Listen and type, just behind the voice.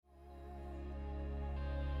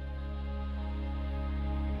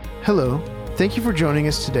Hello, thank you for joining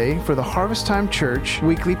us today for the Harvest Time Church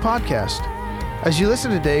weekly podcast. As you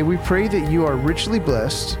listen today, we pray that you are richly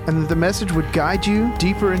blessed and that the message would guide you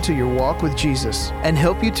deeper into your walk with Jesus and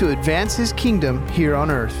help you to advance His kingdom here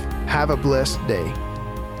on earth. Have a blessed day.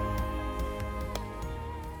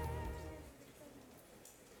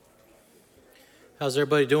 How's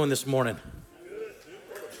everybody doing this morning?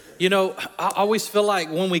 You know, I always feel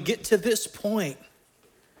like when we get to this point,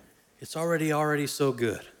 it's already so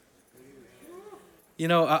good. You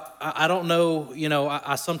know, I don't know,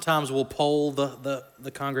 I sometimes will poll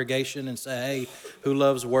the congregation and say, hey, who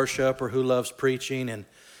loves worship or who loves preaching? And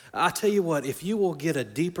I tell you what, if you will get a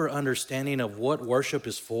deeper understanding of what worship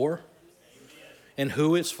is for and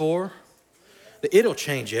who it's for, it'll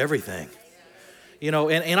change everything. You know,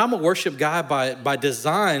 and I'm a worship guy by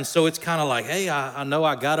design, so it's kind of like, hey, I know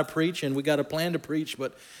I got to preach and we got a plan to preach,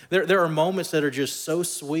 but there are moments that are just so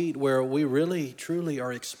sweet where we really, truly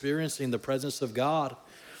are experiencing the presence of God.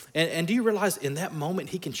 And do you realize in that moment,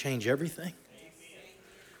 He can change everything?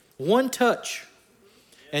 One touch,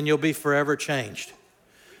 and you'll be forever changed.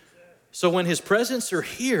 So when His presence are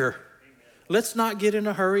here, let's not get in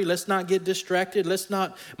a hurry. Let's not get distracted.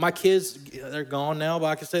 My kids, they're gone now, but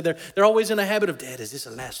I can say they're always in a habit of, Dad, is this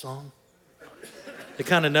the last song? They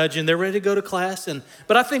kind of nudging. They're ready to go to class.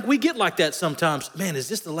 But I think we get like that sometimes. Man, is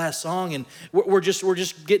this the last song? And we're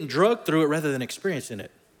just getting drugged through it rather than experiencing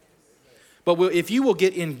it. But if you will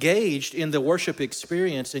get engaged in the worship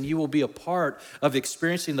experience and you will be a part of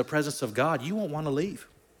experiencing the presence of God, you won't want to leave.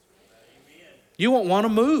 You won't want to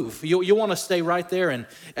move. You'll want to stay right there.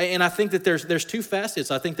 And I think that there's two facets.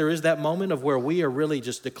 I think there is that moment of where we are really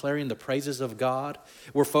just declaring the praises of God.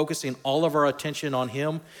 We're focusing all of our attention on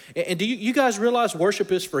Him. And do you guys realize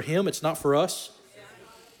worship is for Him? It's not for us?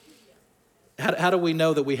 How do we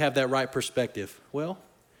know that we have that right perspective? Well,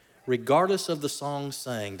 regardless of the song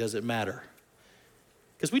sang, does it matter?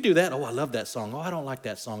 Because we do that. Oh, I love that song. Oh, I don't like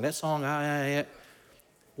that song. That song,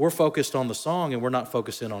 we're focused on the song and we're not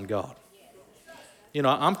focusing on God. You know,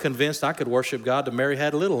 I'm convinced I could worship God to Mary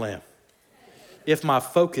Had a Little Lamb if my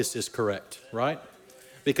focus is correct, right?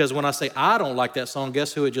 Because when I say I don't like that song,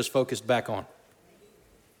 guess who it just focused back on?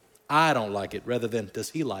 I don't like it rather than does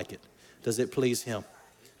He like it? Does it please Him?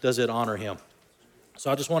 Does it honor Him? So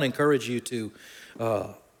I just want to encourage you to,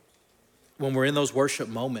 when we're in those worship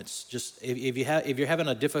moments, just if you're having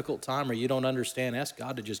a difficult time or you don't understand, ask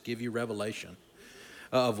God to just give you revelation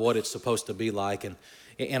of what it's supposed to be like. And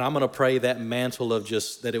I'm going to pray that mantle of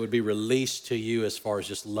just that it would be released to you as far as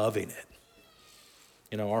just loving it.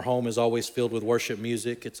 You know, our home is always filled with worship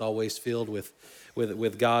music. It's always filled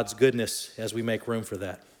with God's goodness as we make room for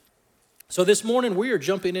that. So this morning we are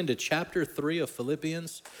jumping into chapter 3 of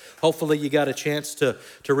Philippians. Hopefully you got a chance to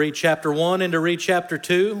read chapter 1 and to read chapter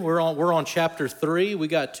 2. We're on chapter 3. We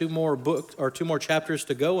got two more chapters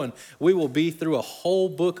to go, and we will be through a whole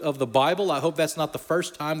book of the Bible. I hope that's not the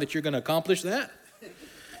first time that you're going to accomplish that.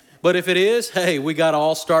 But if it is, hey, we got to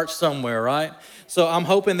all start somewhere, right? So I'm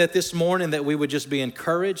hoping that this morning that we would just be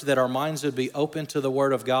encouraged, that our minds would be open to the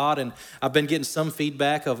Word of God. And I've been getting some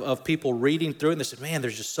feedback of people reading through it, and they said, man,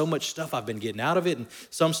 there's just so much stuff I've been getting out of it. And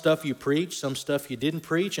some stuff you preach, some stuff you didn't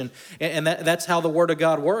preach. And that's how the Word of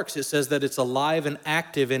God works. It says that it's alive and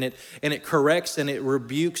active, and it corrects and it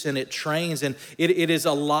rebukes and it trains. And it is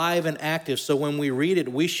alive and active. So when we read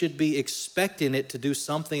it, we should be expecting it to do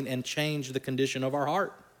something and change the condition of our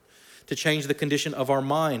heart, to change the condition of our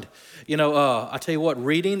mind. You know, I tell you what,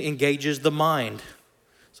 reading engages the mind.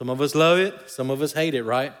 Some of us love it, some of us hate it,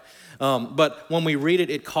 right? But when we read it,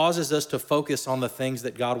 it causes us to focus on the things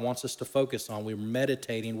that God wants us to focus on. We're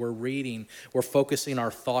meditating, we're reading, we're focusing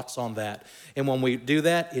our thoughts on that. And when we do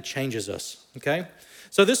that, it changes us, okay?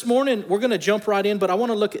 So this morning, we're going to jump right in, but I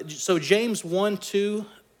want to look at, James 1, 2,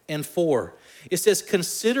 and 4. It says,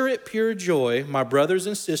 consider it pure joy, my brothers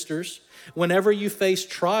and sisters, whenever you face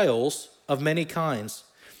trials of many kinds,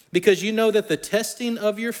 because you know that the testing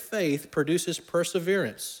of your faith produces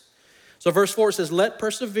perseverance. So verse 4 says, let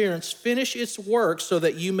perseverance finish its work so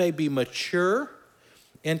that you may be mature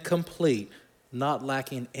and complete, not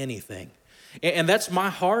lacking anything. And that's my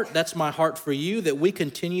heart. That's my heart for you, that we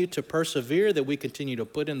continue to persevere, that we continue to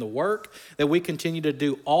put in the work, that we continue to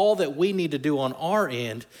do all that we need to do on our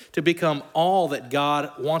end to become all that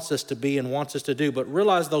God wants us to be and wants us to do. But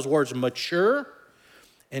realize those words, mature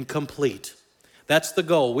and complete. That's the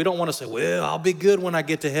goal. We don't want to say, well, I'll be good when I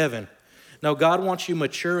get to heaven. No, God wants you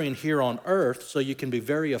maturing here on earth so you can be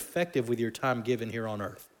very effective with your time given here on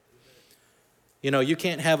earth. You know, I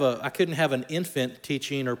couldn't have an infant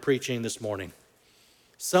teaching or preaching this morning.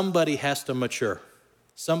 Somebody has to mature.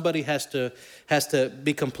 Somebody has to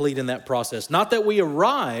be complete in that process. Not that we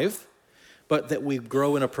arrive, but that we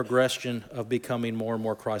grow in a progression of becoming more and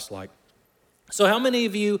more Christ-like. So how many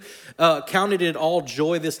of you counted it all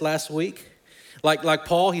joy this last week? Like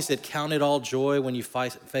Paul, he said, count it all joy when you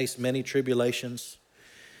face many tribulations.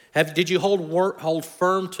 Did you hold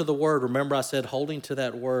firm to the word? Remember I said holding to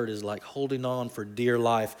that word is like holding on for dear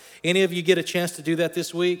life. Any of you get a chance to do that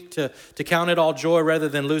this week? To count it all joy rather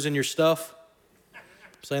than losing your stuff?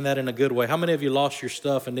 I'm saying that in a good way. How many of you lost your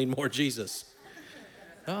stuff and need more Jesus?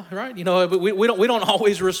 Oh, right, but we don't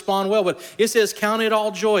always respond well, but it says count it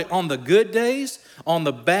all joy on the good days, on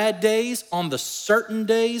the bad days, on the certain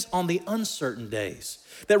days, on the uncertain days.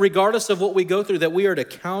 That regardless of what we go through, that we are to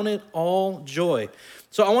count it all joy.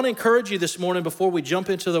 So I want to encourage you this morning before we jump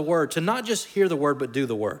into the word to not just hear the word, but do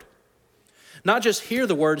the word. Not just hear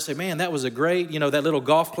the word and say, man, that was a great, that little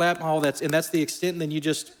golf clap, that's the extent, and then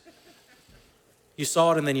you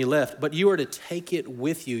saw it and then you left. But you are to take it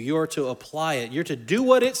with you. You are to apply it. You're to do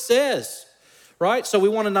what it says, right? So we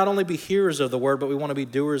want to not only be hearers of the word, but we want to be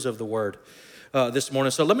doers of the word this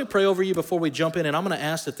morning. So let me pray over you before we jump in. And I'm going to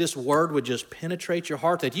ask that this word would just penetrate your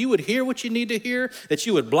heart, that you would hear what you need to hear, that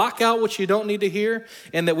you would block out what you don't need to hear,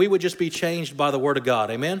 and that we would just be changed by the word of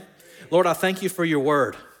God. Amen? Lord, I thank you for your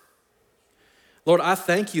word. Lord, I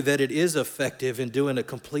thank you that it is effective in doing a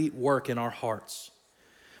complete work in our hearts.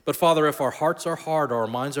 But Father, if our hearts are hard or our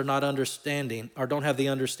minds are not understanding or don't have the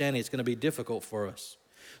understanding, it's going to be difficult for us.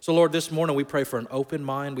 So Lord, this morning we pray for an open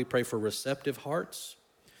mind. We pray for receptive hearts.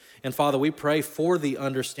 And Father, we pray for the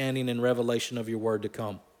understanding and revelation of your word to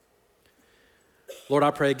come. Lord, I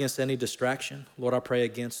pray against any distraction. Lord, I pray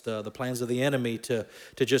against the plans of the enemy to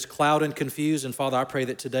just cloud and confuse. And Father, I pray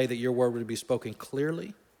that today that your word would be spoken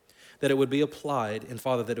clearly, that it would be applied, and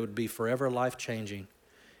Father, that it would be forever life-changing.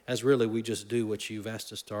 As really we just do what you've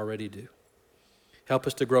asked us to already do. Help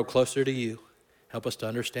us to grow closer to you. Help us to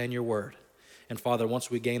understand your word. And Father, once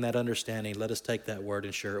we gain that understanding, let us take that word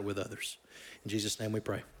and share it with others. In Jesus' name we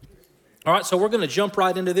pray. All right, so we're going to jump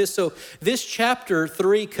right into this. So this chapter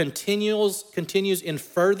 3 continues in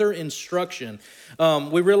further instruction.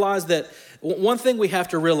 We realize that one thing we have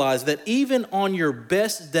to realize that even on your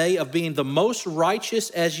best day of being the most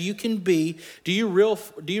righteous as you can be, do you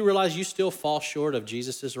realize you still fall short of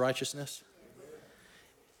Jesus' righteousness?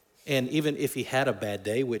 And even if he had a bad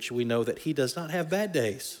day, which we know that he does not have bad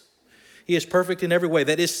days, he is perfect in every way.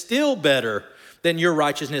 That is still better than your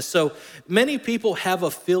righteousness. So many people have a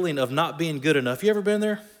feeling of not being good enough. You ever been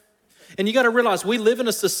there? And you got to realize we live in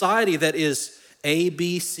a society that is A,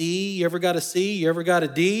 B, C. You ever got a C? You ever got a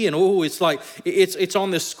D? And it's like it's on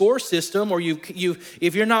this score system. Or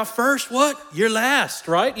if you're not first, what? You're last,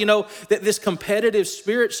 right? This competitive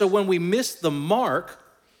spirit. So when we miss the mark,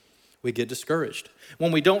 we get discouraged.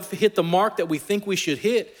 When we don't hit the mark that we think we should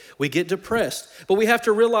hit, we get depressed. But we have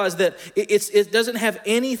to realize that it doesn't have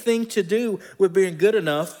anything to do with being good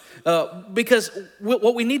enough because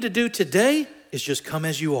what we need to do today is just come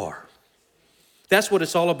as you are. That's what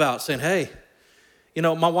it's all about, saying, hey,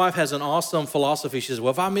 my wife has an awesome philosophy. She says,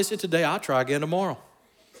 well, if I miss it today, I'll try again tomorrow.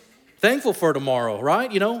 Thankful for tomorrow,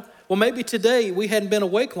 right? Well, maybe today we hadn't been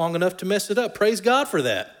awake long enough to mess it up. Praise God for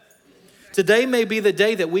that. Today may be the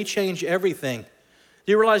day that we change everything.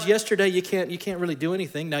 Do you realize yesterday you can't really do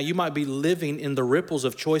anything? Now you might be living in the ripples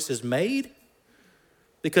of choices made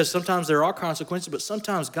because sometimes there are consequences, but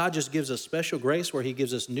sometimes God just gives us special grace where he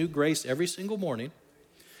gives us new grace every single morning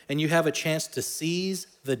and you have a chance to seize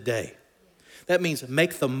the day. That means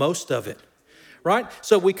make the most of it. Right?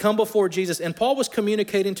 So we come before Jesus, and Paul was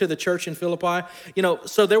communicating to the church in Philippi,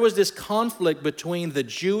 so there was this conflict between the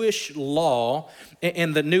Jewish law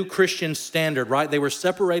and the new Christian standard, right? They were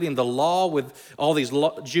separating the law with all these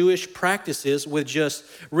Jewish practices with just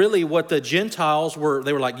really what the Gentiles were.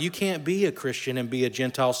 They were like, you can't be a Christian and be a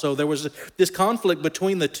Gentile. So there was this conflict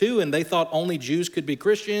between the two, and they thought only Jews could be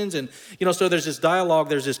Christians. And, so there's this dialogue,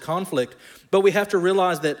 there's this conflict. But we have to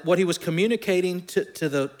realize that what he was communicating to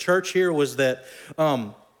the church here was that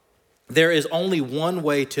there is only one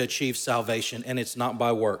way to achieve salvation, and it's not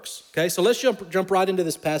by works. Okay, so let's jump right into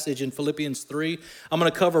this passage in Philippians 3. I'm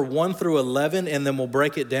going to cover 1 through 11, and then we'll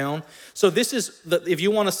break it down. So this is, if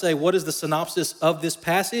you want to say what is the synopsis of this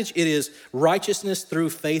passage, it is righteousness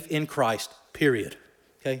through faith in Christ, period.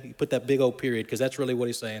 Okay, you put that big old period because that's really what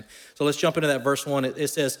he's saying. So let's jump into that verse 1. It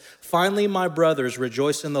says, finally, my brothers,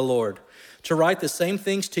 rejoice in the Lord. To write the same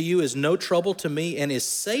things to you is no trouble to me and is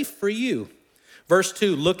safe for you. Verse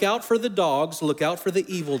 2, look out for the dogs, look out for the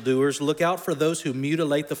evildoers, look out for those who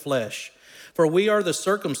mutilate the flesh. For we are the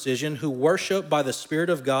circumcision who worship by the Spirit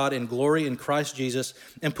of God and glory in Christ Jesus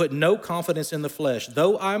and put no confidence in the flesh,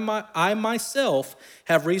 though I myself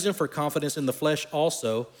have reason for confidence in the flesh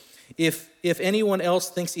also. If anyone else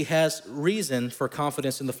thinks he has reason for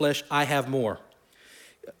confidence in the flesh, I have more.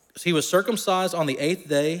 He was circumcised on the 8th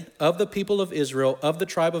day, of the people of Israel, of the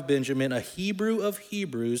tribe of Benjamin, a Hebrew of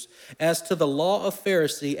Hebrews, as to the law of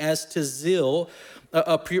Pharisee, as to zeal,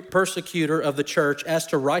 a persecutor of the church, as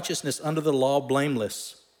to righteousness under the law,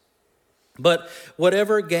 blameless. But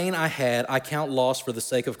whatever gain I had, I count loss for the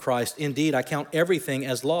sake of Christ. Indeed, I count everything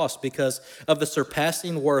as loss because of the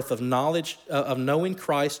surpassing worth of knowledge, of knowing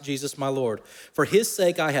Christ Jesus my Lord. For his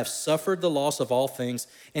sake I have suffered the loss of all things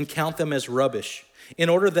and count them as rubbish, in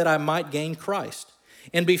order that I might gain Christ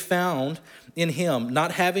and be found in him,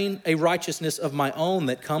 not having a righteousness of my own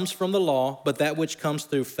that comes from the law, but that which comes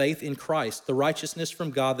through faith in Christ, the righteousness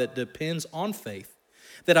from God that depends on faith,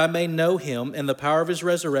 that I may know him and the power of his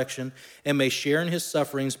resurrection and may share in his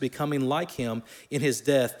sufferings, becoming like him in his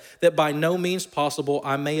death, that by no means possible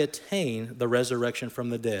I may attain the resurrection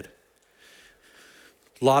from the dead.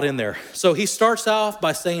 A lot in there. So he starts off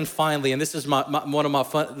by saying finally, and this is one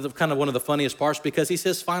of the funniest parts, because he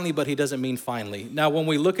says finally, but he doesn't mean finally. Now, when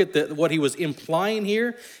we look at what he was implying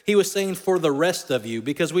here, he was saying for the rest of you,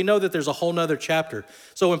 because we know that there's a whole nother chapter.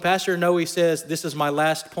 So when Pastor Noe says, this is my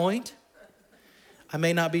last point, I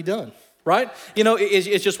may not be done, right? You know,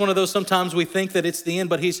 it's just one of those, sometimes we think that it's the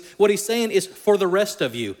end, but what he's saying is for the rest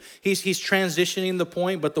of you. He's transitioning the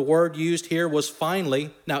point, but the word used here was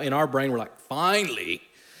finally. Now, in our brain, we're like, finally?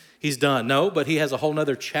 He's done. No, but he has a whole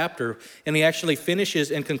nother chapter, and he actually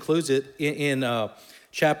finishes and concludes it in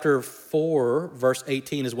chapter 4, verse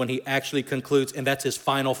 18 is when he actually concludes, and that's his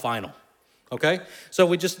final. Okay? So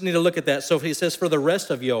we just need to look at that. So he says for the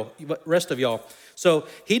rest of y'all. So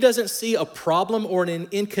he doesn't see a problem or an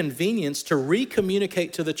inconvenience to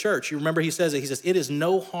re-communicate to the church. You remember he says it is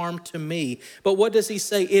no harm to me. But what does he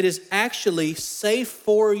say? It is actually safe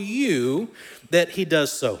for you that he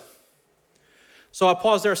does so. So I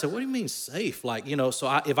paused there. I said, what do you mean safe? Like, you know,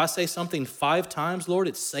 if I say something 5 times, Lord,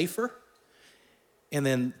 it's safer. And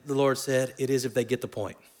then the Lord said, it is if they get the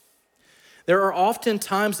point. There are often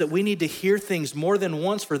times that we need to hear things more than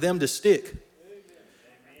once for them to stick.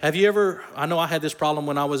 Have you ever, I know I had this problem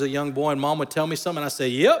when I was a young boy and mom would tell me something and I say,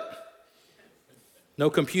 yep. No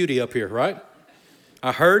computer up here, right?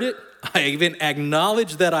 I heard it. I even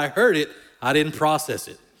acknowledged that I heard it. I didn't process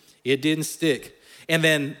it. It didn't stick. And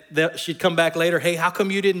then she'd come back later, hey, how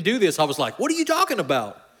come you didn't do this? I was like, what are you talking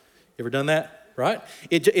about? You ever done that, right?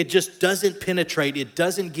 It just doesn't penetrate. It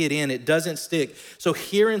doesn't get in. It doesn't stick. So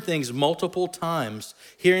hearing things multiple times,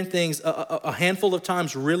 hearing things a handful of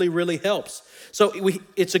times really, really helps. So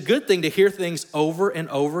it's a good thing to hear things over and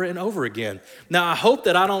over and over again. Now, I hope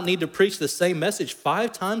that I don't need to preach the same message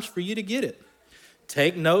 5 times for you to get it.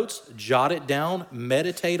 Take notes, jot it down,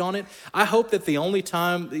 meditate on it. I hope that it's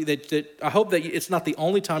not the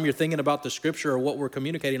only time you're thinking about the scripture or what we're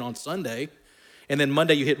communicating on Sunday. And then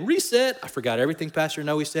Monday you hit reset. I forgot everything Pastor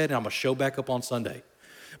Noe said, and I'm going to show back up on Sunday.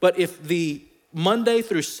 But if the Monday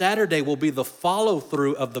through Saturday will be the follow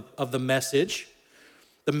through of the message,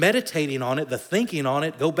 the meditating on it, the thinking on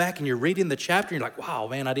it, go back and you're reading the chapter, and you're like, wow,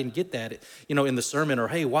 man, I didn't get that, in the sermon, or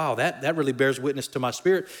hey, wow, that really bears witness to my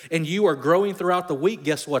spirit. And you are growing throughout the week.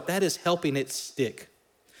 Guess what? That is helping it stick.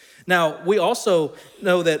 Now, we also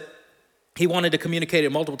know that he wanted to communicate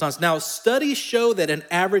it multiple times. Now, studies show that an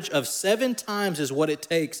average of 7 times is what it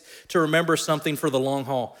takes to remember something for the long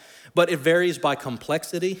haul. But it varies by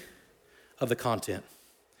complexity of the content.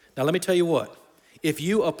 Now, let me tell you what. If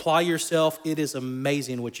you apply yourself, it is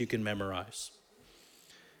amazing what you can memorize.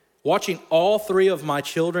 Watching all 3 of my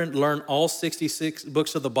children learn all 66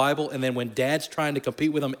 books of the Bible, and then when dad's trying to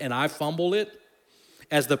compete with them and I fumble it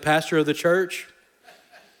as the pastor of the church,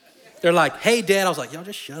 they're like, hey, Dad. I was like, y'all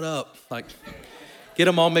just shut up. Like, get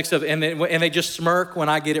them all mixed up. And they just smirk when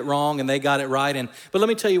I get it wrong and they got it right. But let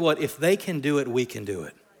me tell you what, if they can do it, we can do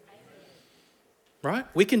it. Right?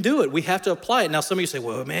 We can do it. We have to apply it. Now, some of you say,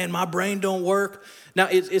 well, man, my brain don't work. Now,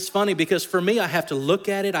 it's funny because for me, I have to look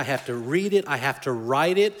at it. I have to read it. I have to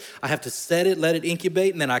write it. I have to set it, let it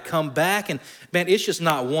incubate, and then I come back. And, man, it's just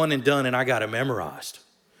not one and done, and I got it memorized.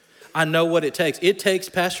 I know what it takes. It takes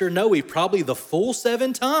Pastor Noe probably the full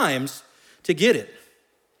 7 times to get it.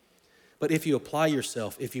 But if you apply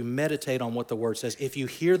yourself, if you meditate on what the Word says, if you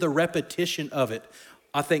hear the repetition of it,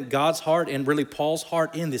 I think God's heart and really Paul's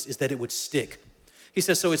heart in this is that it would stick. He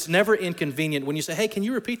says, so it's never inconvenient when you say, hey, can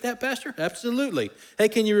you repeat that, Pastor? Absolutely. Hey,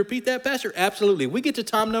 can you repeat that, Pastor? Absolutely. We get to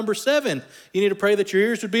time number 7. You need to pray that your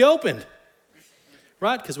ears would be opened.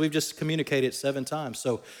 right? Because we've just communicated 7 times.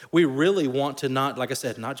 So we really want to not, like I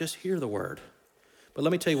said, not just hear the word. But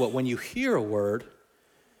let me tell you what, when you hear a word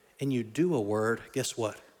and you do a word, guess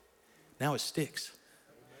what? Now it sticks.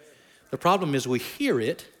 The problem is we hear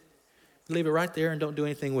it, leave it right there and don't do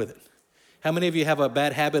anything with it. How many of you have a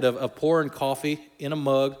bad habit of pouring coffee in a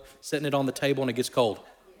mug, setting it on the table, and it gets cold?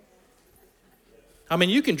 I mean,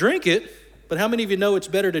 you can drink it, but how many of you know it's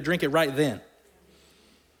better to drink it right then?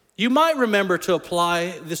 You might remember to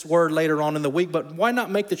apply this word later on in the week, but why not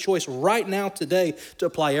make the choice right now today to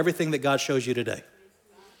apply everything that God shows you today?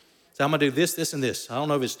 So I'm going to do this, this, and this. I don't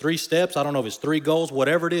know if it's 3 steps. I don't know if it's 3 goals,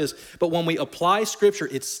 whatever it is. But when we apply Scripture,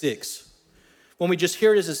 it sticks. When we just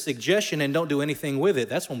hear it as a suggestion and don't do anything with it,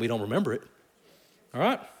 that's when we don't remember it. All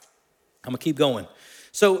right? I'm going to keep going.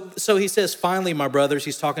 So he says, finally, my brothers,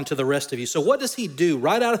 he's talking to the rest of you. So what does he do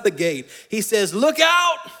right out of the gate? He says, look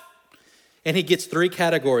out! And he gets 3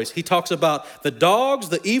 categories. He talks about the dogs,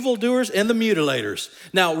 the evildoers, and the mutilators.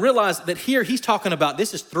 Now, realize that here he's talking about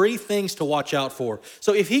this is 3 things to watch out for.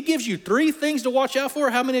 So if he gives you 3 things to watch out for,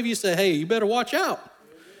 how many of you say, hey, you better watch out?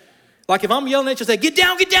 Like if I'm yelling at you, say, get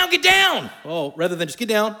down, get down, get down. Oh, rather than just get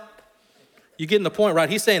down. You're getting the point, right?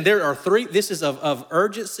 He's saying there are 3. This is of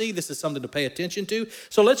urgency. This is something to pay attention to.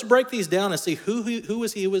 So let's break these down and see who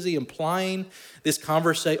was he implying this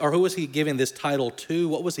conversation, or who was he giving this title to?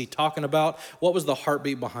 What was he talking about? What was the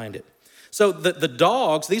heartbeat behind it? So the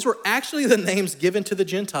dogs, these were actually the names given to the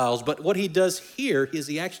Gentiles, but what he does here is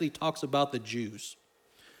he actually talks about the Jews.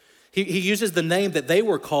 He uses the name that they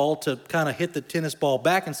were called to kind of hit the tennis ball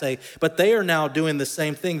back and say, but they are now doing the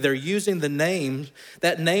same thing. They're using the name,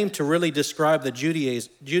 that name to really describe the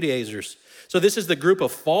Judaizers. So this is the group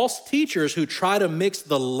of false teachers who try to mix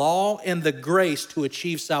the law and the grace to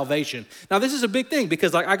achieve salvation. Now this is a big thing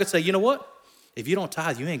because like I could say, you know what? If you don't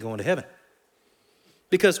tithe, you ain't going to heaven.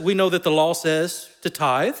 Because we know that the law says to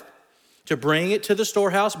tithe, to bring it to the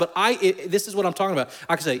storehouse. But this is what I'm talking about.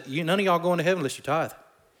 I could say, none of y'all going to heaven unless you tithe.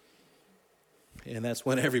 And that's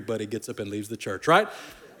when everybody gets up and leaves the church, right?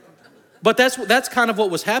 But that's kind of what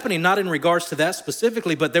was happening, not in regards to that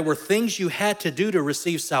specifically, but there were things you had to do to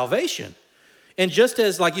receive salvation. And just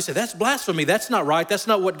as, like you said, that's blasphemy, that's not right, that's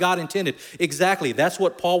not what God intended. Exactly, that's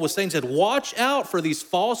what Paul was saying. He said, watch out for these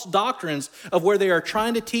false doctrines of where they are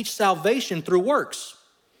trying to teach salvation through works.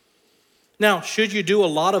 Now, should you do a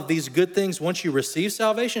lot of these good things once you receive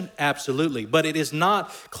salvation? Absolutely, but it is not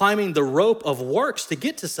climbing the rope of works to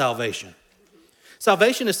get to salvation.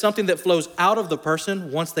 Salvation is something that flows out of the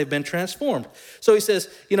person once they've been transformed. So he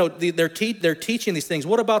says, they're teaching these things.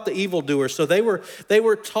 What about the evildoers? So they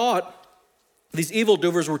were taught, these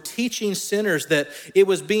evildoers were teaching sinners that it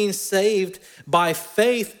was being saved by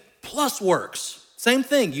faith plus works. Same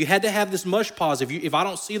thing. You had to have this mush pause. If I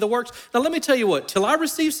don't see the works. Now let me tell you what, till I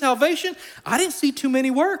received salvation, I didn't see too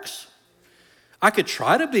many works. I could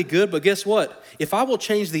try to be good, but guess what? If I will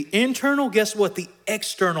change the internal, guess what? The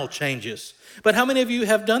external changes. But how many of you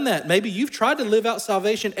have done that? Maybe you've tried to live out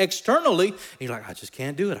salvation externally, and you're like, I just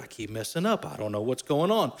can't do it. I keep messing up. I don't know what's going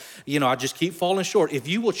on. I just keep falling short. If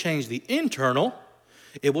you will change the internal,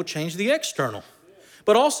 it will change the external.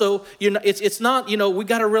 But also, it's not, we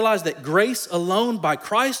got to realize that grace alone by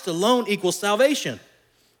Christ alone equals salvation.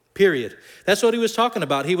 Period. That's what he was talking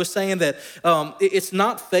about. He was saying that it's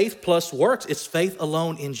not faith plus works. It's faith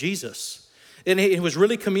alone in Jesus. And he was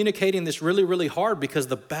really communicating this really, really hard because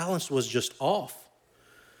the balance was just off.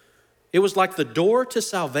 It was like the door to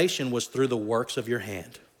salvation was through the works of your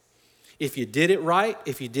hand. If you did it right,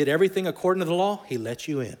 if you did everything according to the law, he let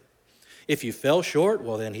you in. If you fell short,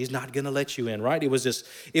 well, then he's not going to let you in, right? It was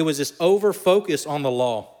this over focus on the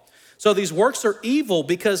law. So these works are evil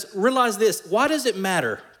because realize this. Why does it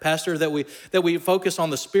matter, Pastor, that we focus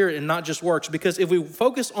on the Spirit and not just works? Because if we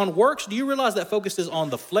focus on works, do you realize that focus is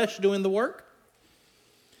on the flesh doing the work?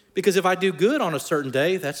 Because if I do good on a certain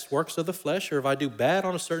day, that's works of the flesh. Or if I do bad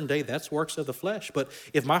on a certain day, that's works of the flesh. But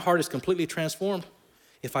if my heart is completely transformed,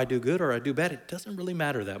 if I do good or I do bad, it doesn't really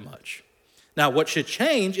matter that much. Now, what should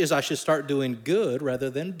change is I should start doing good rather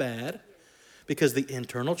than bad because the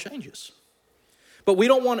internal changes. But we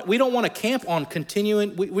don't want to camp on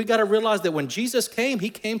continuing. We got to realize that when Jesus came, he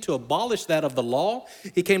came to abolish that of the law.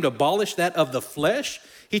 He came to abolish that of the flesh.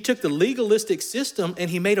 He took the legalistic system and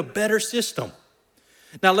he made a better system.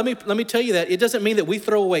 Now, let me tell you that it doesn't mean that we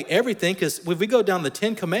throw away everything, because if we go down the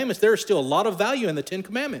 10 Commandments, there is still a lot of value in the 10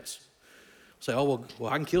 Commandments. Say, well,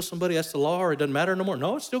 I can kill somebody, that's the law, or it doesn't matter no more.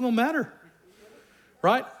 No, it's still going to matter,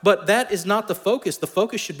 right? But that is not the focus. The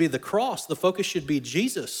focus should be the cross. The focus should be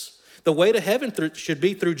Jesus. The way to heaven should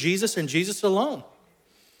be through Jesus and Jesus alone.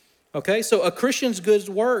 Okay, so a Christian's good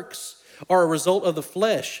works are a result of the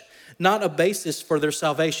flesh. not a basis for their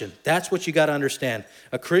salvation. That's what you got to understand.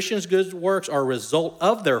 A Christian's good works are a result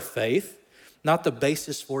of their faith, not the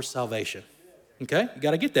basis for salvation. Okay? You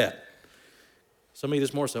got to get that. Some of you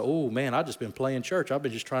this morning say, oh man, I've just been playing church. I've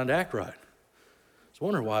been just trying to act right. I was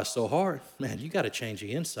wondering why it's so hard. Man, you got to change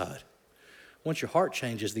the inside. Once your heart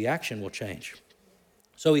changes, the action will change.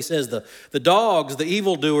 So he says the dogs, the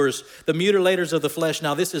evildoers, the mutilators of the flesh.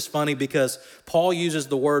 Now this is funny because Paul uses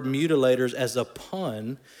the word mutilators as a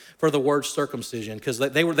pun for the word circumcision, because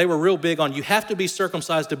they were real big on you have to be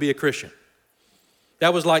circumcised to be a Christian.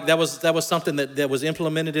 That was something that was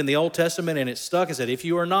implemented in the Old Testament, and it stuck and said, if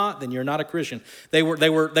you are not, then you're not a Christian. They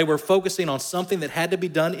were focusing on something that had to be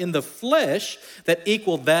done in the flesh that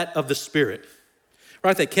equaled that of the Spirit.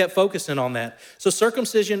 Right? They kept focusing on that. So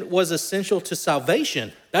circumcision was essential to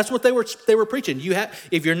salvation. That's what they were preaching.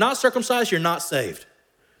 If you're not circumcised, you're not saved.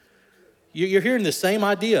 You're hearing the same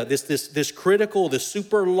idea, this critical, this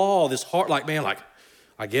super law, this hard,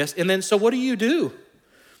 I guess. And then, so what do?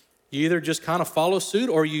 You either just kind of follow suit,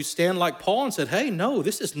 or you stand like Paul and said, hey, no,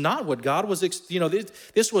 this is not what God was,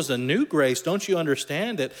 this was a new grace. Don't you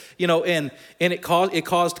understand that? And it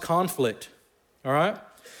caused conflict. All right?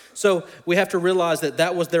 So we have to realize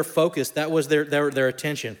that was their focus. That was their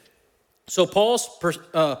attention. So Paul's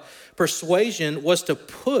persuasion was to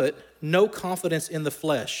put no confidence in the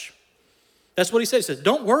flesh. That's what he says. He says,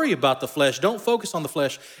 don't worry about the flesh. Don't focus on the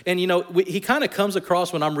flesh. And, he kind of comes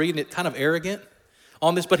across when I'm reading it kind of arrogant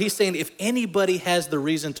on this, but he's saying if anybody has the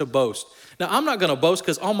reason to boast. Now, I'm not going to boast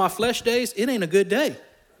because on my flesh days, it ain't a good day.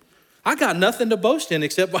 I got nothing to boast in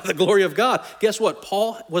except by the glory of God. Guess what?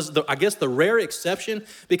 Paul was, the rare exception,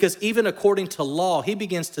 because even according to law, he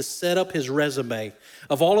begins to set up his resume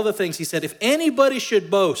of all of the things. He said, if anybody should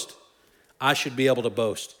boast, I should be able to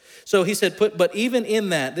boast. So he said, but even in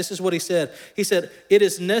that, this is what he said. He said, it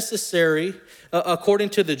is necessary, according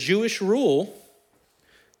to the Jewish rule,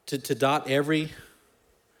 to dot every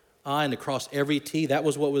I and to cross every T. That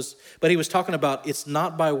was what was, but he was talking about it's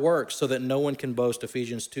not by works so that no one can boast,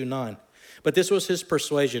 Ephesians 2:9. But this was his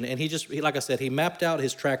persuasion, and like I said, he mapped out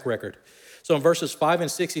his track record. So in verses 5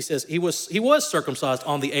 and 6, he says he was circumcised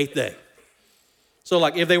on the 8th day. So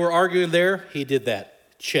like if they were arguing there, he did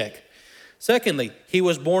that. Check. Secondly, he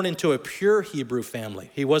was born into a pure Hebrew family.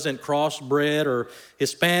 He wasn't crossbred or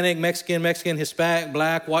Hispanic, Mexican, Hispanic,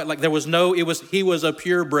 black, white. Like he was a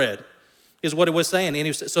purebred, is what it was saying.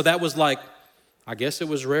 And so that was like, I guess it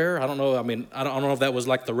was rare. I don't know. I mean, I don't know if that was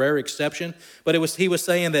like the rare exception, but he was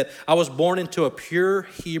saying that I was born into a pure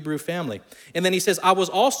Hebrew family. And then he says, I was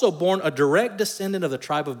also born a direct descendant of the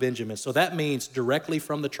tribe of Benjamin. So that means directly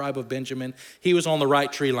from the tribe of Benjamin. He was on the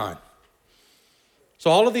right tree line. So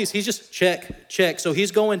all of these, he's just check. So he's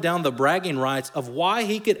going down the bragging rights of why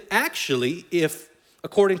he could actually, if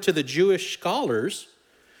according to the Jewish scholars,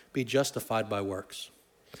 be justified by works.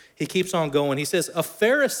 He keeps on going. He says, a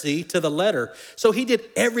Pharisee to the letter. So he did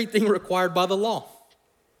everything required by the law.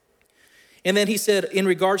 And then he said, in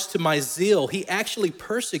regards to my zeal, he actually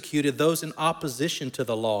persecuted those in opposition to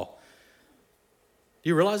the law. Do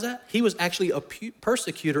you realize that? He was actually a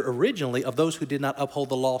persecutor originally of those who did not uphold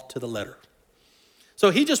the law to the letter. So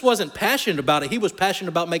he just wasn't passionate about it. He was passionate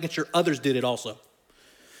about making sure others did it also.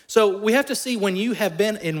 So we have to see when you have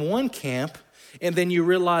been in one camp and then you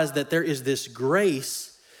realize that there is this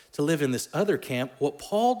grace to live in this other camp, what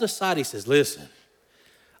Paul decided, he says, listen,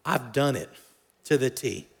 I've done it to the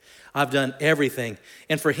T. I've done everything.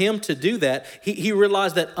 And for him to do that, he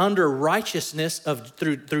realized that under righteousness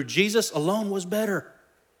through Jesus alone was better.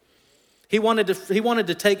 He wanted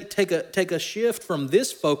to take a shift from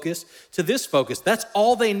this focus to this focus. That's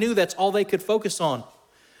all they knew. That's all they could focus on.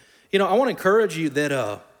 I want to encourage you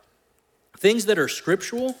that things that are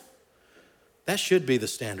scriptural, that should be the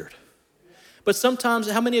standard. But sometimes,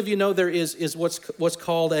 how many of you know there is what's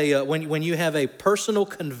called when you have a personal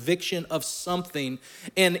conviction of something,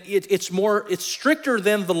 and it's stricter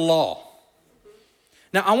than the law.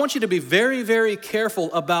 Now, I want you to be very, very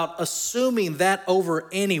careful about assuming that over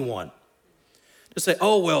anyone. To say,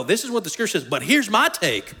 oh, well, this is what the scripture says, but here's my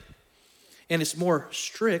take. And it's more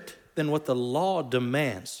strict than what the law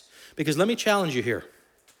demands. Because let me challenge you here.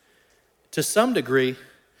 To some degree,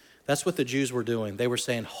 that's what the Jews were doing. They were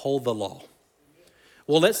saying, hold the law.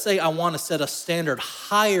 Well, let's say I want to set a standard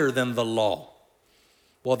higher than the law.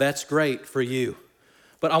 Well, that's great for you.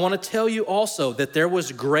 But I want to tell you also that there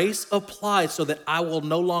was grace applied so that I will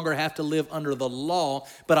no longer have to live under the law,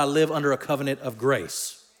 but I live under a covenant of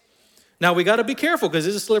grace. Now, we got to be careful because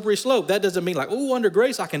it's a slippery slope. That doesn't mean under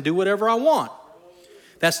grace, I can do whatever I want.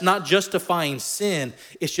 That's not justifying sin.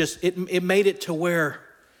 It's just, it made it to where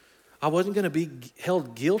I wasn't going to be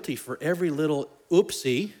held guilty for every little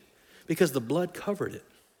oopsie Because the blood covered it.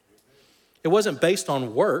 It wasn't based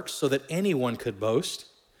on works so that anyone could boast.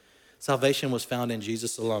 Salvation was found in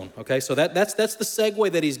Jesus alone, okay? So that's the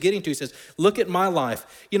segue that he's getting to. He says, look at my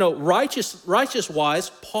life. You know,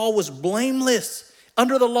 righteous-wise, Paul was blameless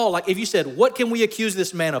under the law. Like if you said, what can we accuse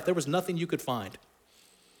this man of? There was nothing you could find.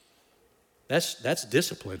 That's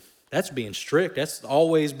discipline. That's being strict. That's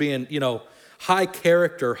always being, high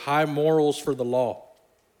character, high morals for the law.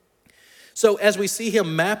 So as we see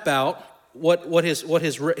him map out what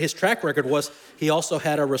his track record was, he also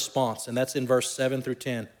had a response, and that's in verse 7 through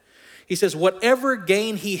 10. He says, whatever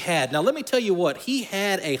gain he had. Now, let me tell you what. He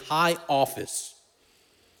had a high office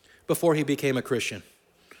before he became a Christian.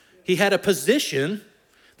 He had a position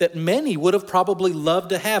that many would have probably loved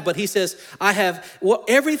to have. But he says,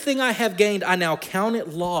 everything I have gained, I now count it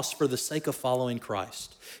loss for the sake of following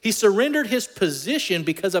Christ. He surrendered his position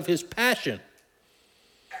because of his passion.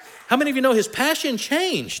 How many of you know his passion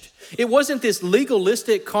changed? It wasn't this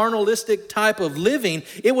legalistic, carnalistic type of living.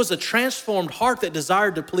 It was a transformed heart that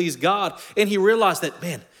desired to please God. And he realized that,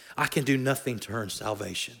 man, I can do nothing to earn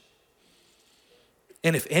salvation.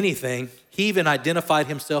 And if anything, he even identified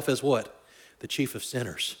himself as what? The chief of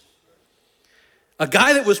sinners. A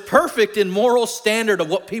guy that was perfect in moral standard of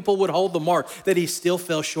what people would hold the mark, that he still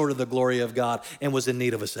fell short of the glory of God and was in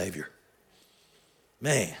need of a Savior.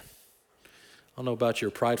 Man. I don't know about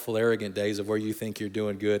your prideful, arrogant days of where you think you're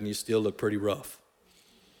doing good and you still look pretty rough,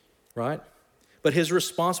 right? But his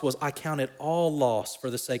response was, I count it all loss for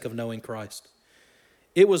the sake of knowing Christ.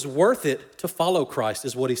 It was worth it to follow Christ,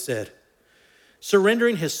 is what he said.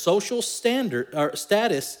 Surrendering his social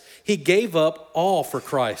status, he gave up all for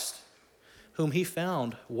Christ, whom he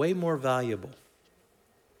found way more valuable.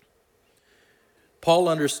 Paul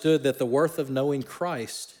understood that the worth of knowing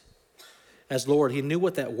Christ as Lord, he knew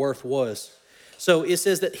what that worth was. So it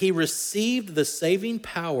says that he received the saving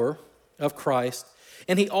power of Christ,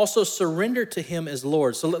 and he also surrendered to him as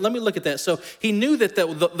Lord. So let me look at that. So he knew that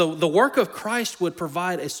the work of Christ would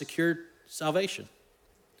provide a secure salvation.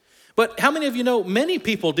 But how many of you know many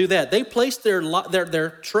people do that? They place their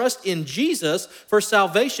trust in Jesus for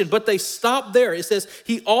salvation, but they stop there. It says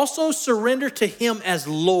he also surrendered to him as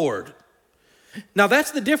Lord. Now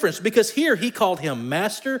that's the difference, because here he called him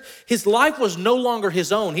master. His life was no longer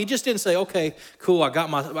his own. He just didn't say, okay, cool, I got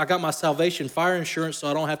my salvation fire insurance so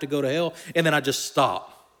I don't have to go to hell, and then I just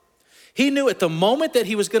stop. He knew at the moment that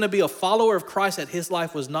he was going to be a follower of Christ that his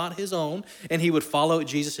life was not his own, and he would follow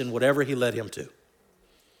Jesus in whatever he led him to,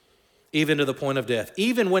 even to the point of death.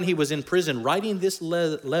 Even when he was in prison, writing this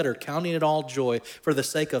letter, counting it all joy for the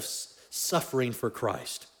sake of suffering for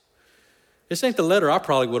Christ. This ain't the letter I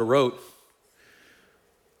probably would have wrote.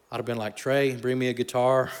 I'd have been like, Trey, bring me a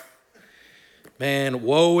guitar. Man,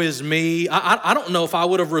 woe is me. I don't know if I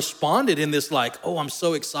would have responded in this like, oh, I'm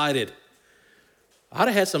so excited. I'd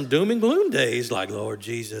have had some doom and gloom days like, Lord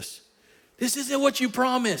Jesus, this isn't what you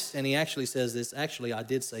promised. And he actually says this, actually, I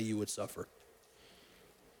did say you would suffer.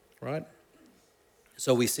 Right?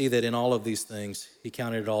 So we see that in all of these things, he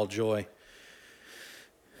counted it all joy.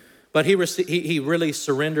 But he really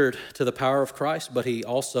surrendered to the power of Christ, but he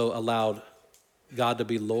also allowed God to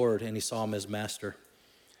be Lord, and he saw him as master.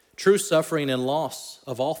 True suffering and loss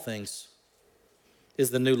of all things is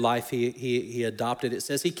the new life he adopted. It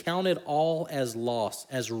says he counted all as loss,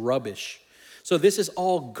 as rubbish. So this is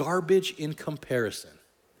all garbage in comparison.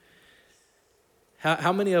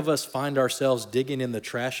 How many of us find ourselves digging in the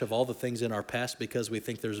trash of all the things in our past because we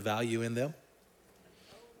think there's value in them?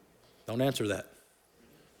 Don't answer that.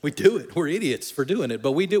 We do it. We're idiots for doing it,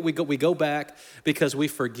 but we do. We go back because we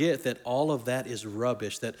forget that all of that is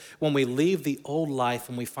rubbish, that when we leave the old life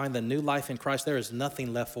and we find the new life in Christ, there is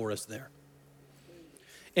nothing left for us there.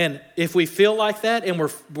 And if we feel like that and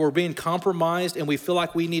we're being compromised and we feel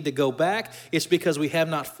like we need to go back, it's because we have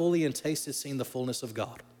not fully and tasted seen the fullness of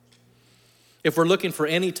God. If we're looking for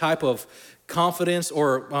any type of confidence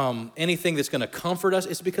or anything that's going to comfort us,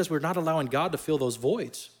 it's because we're not allowing God to fill those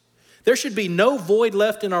voids. There should be no void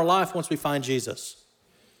left in our life once we find Jesus.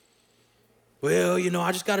 Well,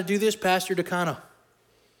 I just got to do this, Pastor, to kind of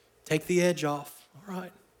take the edge off. All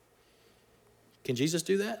right. Can Jesus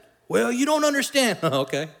do that? Well, you don't understand.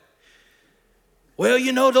 Okay.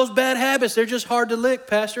 Well, those bad habits, they're just hard to lick,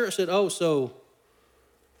 Pastor. I said, so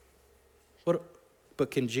what? But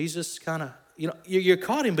can Jesus kind of, you're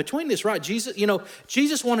caught in between this, right?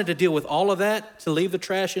 Jesus wanted to deal with all of that, to leave the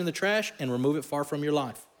trash in the trash and remove it far from your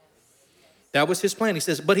life. That was his plan. He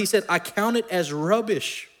said, I count it as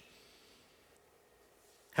rubbish.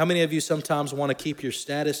 How many of you sometimes want to keep your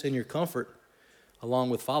status and your comfort along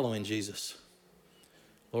with following Jesus?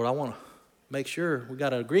 Lord, I want to make sure we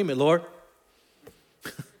got an agreement, Lord.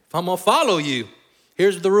 If If I'm going to follow you,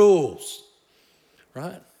 here's the rules,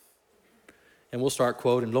 right? And we'll start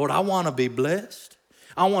quoting, Lord, I want to be blessed.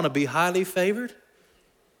 I want to be highly favored.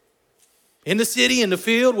 In the city, in the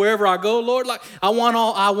field, wherever I go, Lord, like I want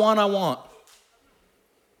all I want.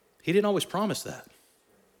 He didn't always promise that.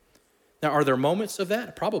 Now, are there moments of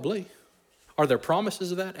that? Probably. Are there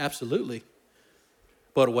promises of that? Absolutely.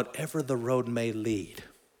 But whatever the road may lead,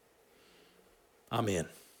 I'm in,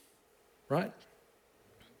 right?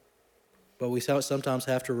 But we sometimes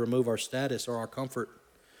have to remove our status or our comfort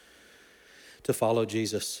to follow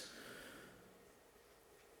Jesus.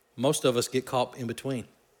 Most of us get caught in between.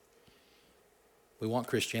 We want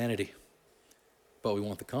Christianity, but we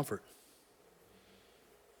want the comfort.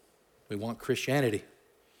 We want Christianity,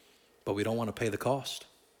 but we don't want to pay the cost.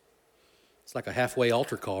 It's like a halfway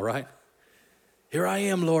altar call, right? Here I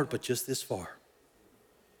am, Lord, but just this far.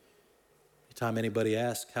 Anytime anybody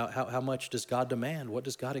asks, how much does God demand? What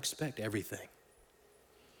does God expect? Everything.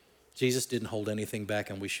 Jesus didn't hold anything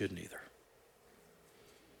back, and we shouldn't either.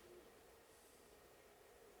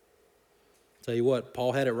 Tell you what,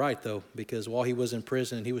 Paul had it right, though, because while he was in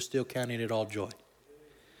prison, he was still counting it all joy.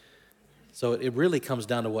 So it really comes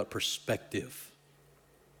down to what perspective.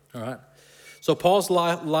 All right? So Paul's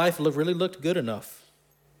life really looked good enough.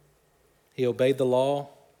 He obeyed the law.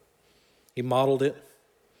 He modeled it.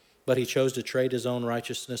 But he chose to trade his own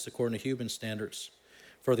righteousness according to human standards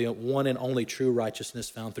for the one and only true righteousness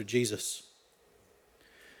found through Jesus.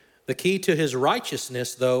 The key to his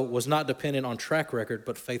righteousness, though, was not dependent on track record,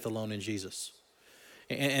 but faith alone in Jesus.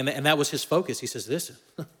 And that was his focus. He says, this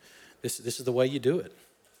is the way you do it.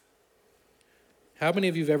 How many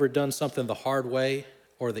of you have ever done something the hard way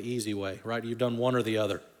or the easy way, right? You've done one or the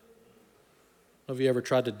other. Have you ever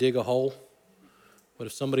tried to dig a hole? But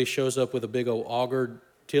if somebody shows up with a big old auger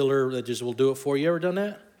tiller that just will do it for you, ever done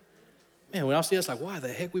that? Man, when I see that, it's like, why the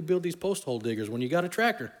heck we build these post hole diggers when you got a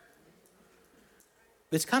tractor?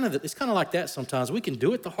 It's kind of like that sometimes. We can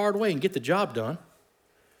do it the hard way and get the job done.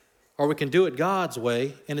 Or we can do it God's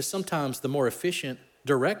way, and it's sometimes the more efficient,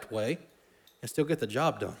 direct way, and still get the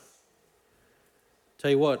job done.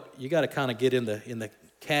 Tell you what, you got to kind of get in the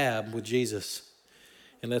cab with Jesus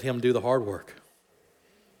and let him do the hard work.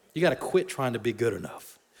 You got to quit trying to be good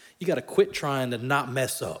enough. You got to quit trying to not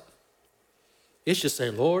mess up. It's just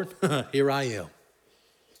saying, Lord, here I am.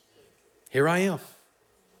 Here I am.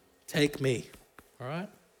 Take me. All right?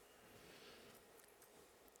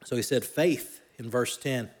 So he said faith in verse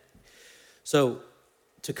 10. So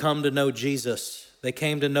to come to know Jesus, they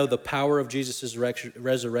came to know the power of Jesus'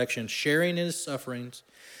 resurrection, sharing in his sufferings,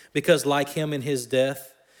 because like him in his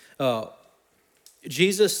death,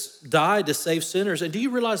 Jesus died to save sinners. And do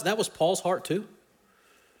you realize that was Paul's heart too?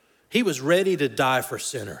 He was ready to die for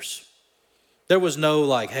sinners. There was no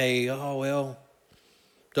like, hey,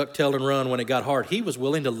 duck, tail, and run when it got hard. He was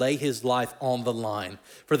willing to lay his life on the line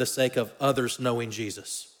for the sake of others knowing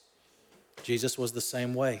Jesus. Jesus was the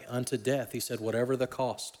same way, unto death. He said, whatever the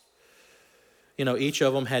cost. You know, each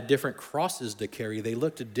of them had different crosses to carry. They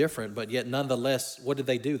looked different, but yet nonetheless, what did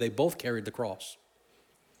they do? They both carried the cross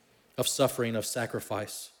of suffering, of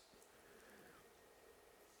sacrifice.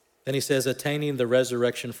 Then he says, attaining the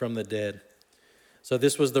resurrection from the dead. So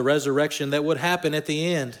this was the resurrection that would happen at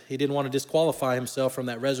the end. He didn't want to disqualify himself from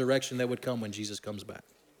that resurrection that would come when Jesus comes back.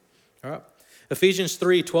 All right. Ephesians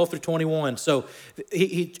 3, 12 through 21. So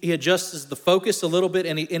he adjusts the focus a little bit,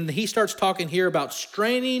 and he starts talking here about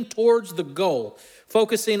straining towards the goal,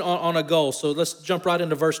 focusing on a goal. So let's jump right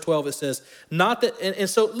into verse 12. It says, not that, and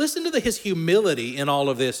so listen to his humility in all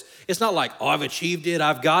of this. It's not like, oh, I've achieved it,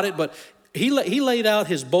 I've got it, but he laid out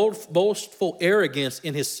his boastful arrogance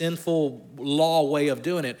in his sinful law way of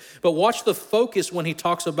doing it. But watch the focus when he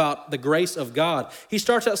talks about the grace of God. He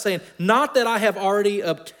starts out saying, not that I have already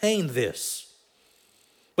obtained this.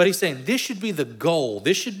 But he's saying this should be the goal.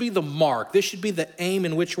 This should be the mark. This should be the aim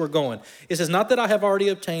in which we're going. It says, not that I have already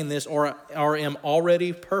obtained this or am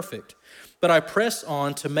already perfect, but I press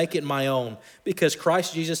on to make it my own because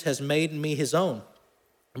Christ Jesus has made me his own.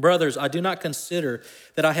 Brothers, I do not consider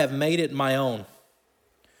that I have made it my own.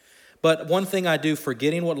 But one thing I do,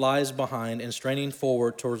 forgetting what lies behind and straining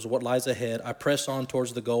forward towards what lies ahead, I press on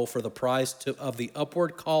towards the goal for the prize of the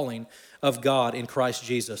upward calling of God in Christ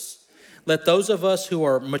Jesus. Let those of us who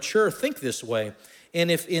are mature think this way.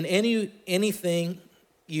 And if in anything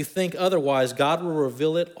you think otherwise, God will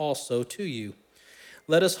reveal it also to you.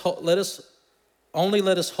 Let us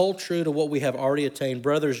hold true to what we have already attained.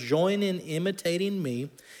 Brothers, join in imitating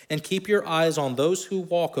me and keep your eyes on those who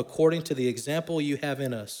walk according to the example you have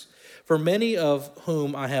in us. For many of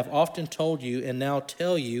whom I have often told you and now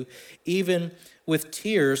tell you, even with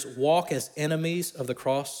tears, walk as enemies of the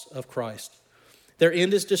cross of Christ. Their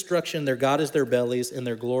end is destruction, their God is their bellies, and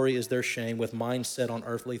their glory is their shame, with minds set on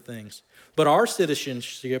earthly things. But our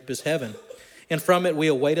citizenship is heaven, and from it we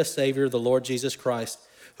await a Savior, the Lord Jesus Christ,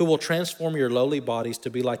 who will transform your lowly bodies to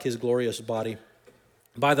be like his glorious body,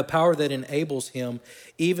 by the power that enables him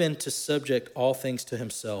even to subject all things to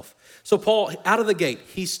himself. So Paul, out of the gate,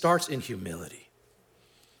 he starts in humility.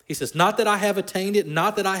 He says, not that I have attained it,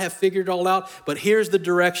 not that I have figured it all out, but here's the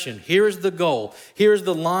direction, here's the goal, here's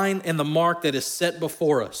the line and the mark that is set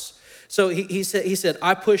before us. So he said,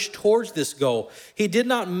 I push towards this goal. He did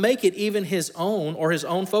not make it even his own or his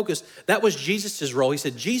own focus. That was Jesus' role. He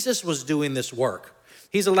said, Jesus was doing this work.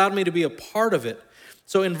 He's allowed me to be a part of it.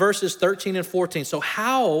 So in verses 13 and 14, so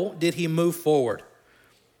how did he move forward?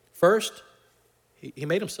 First, he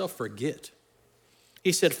made himself forget.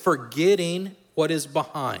 He said, forgetting what is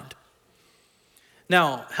behind.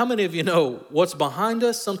 Now, how many of you know what's behind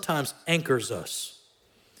us sometimes anchors us?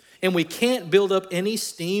 And we can't build up any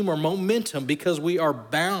steam or momentum because we are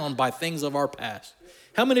bound by things of our past.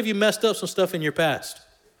 How many of you messed up some stuff in your past?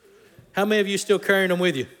 How many of you still carrying them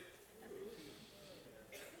with you?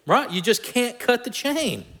 Right? You just can't cut the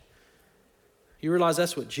chain. You realize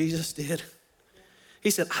that's what Jesus did? He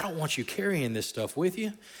said, I don't want you carrying this stuff with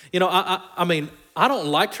you. You know, I mean, I don't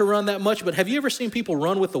like to run that much, but have you ever seen people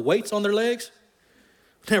run with the weights on their legs?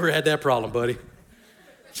 Never had that problem, buddy.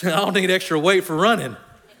 I don't need extra weight for running.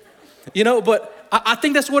 You know, but I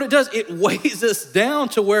think that's what it does. It weighs us down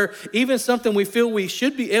to where even something we feel we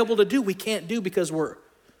should be able to do, we can't do because we're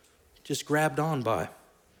just grabbed on by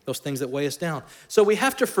those things that weigh us down. So we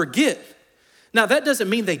have to forget. Now, that doesn't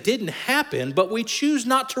mean they didn't happen, but we choose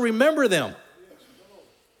not to remember them.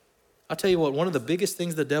 I'll tell you what, one of the biggest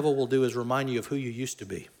things the devil will do is remind you of who you used to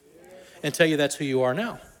be and tell you that's who you are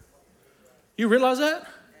now. You realize that?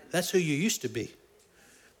 That's who you used to be.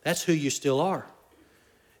 That's who you still are.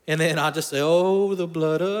 And then I just say, oh, the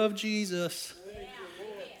blood of Jesus.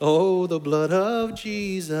 Oh, the blood of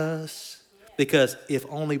Jesus. Because if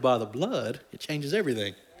only by the blood, it changes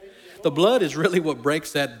everything. The blood is really what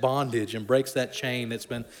breaks that bondage and breaks that chain that's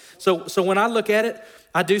been. So when I look at it,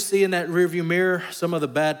 I do see in that rearview mirror some of the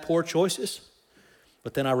bad, poor choices.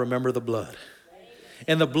 But then I remember the blood.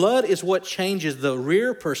 And the blood is what changes the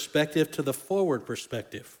rear perspective to the forward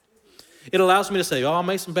perspective. It allows me to say, oh, I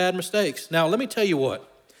made some bad mistakes. Now, let me tell you what.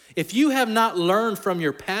 If you have not learned from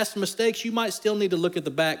your past mistakes, you might still need to look at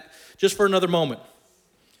the back just for another moment.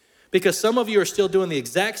 Because some of you are still doing the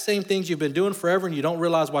exact same things you've been doing forever and you don't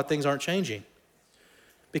realize why things aren't changing.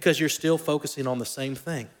 Because you're still focusing on the same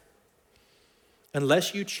thing.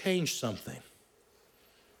 Unless you change something,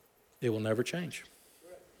 it will never change.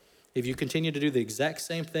 If you continue to do the exact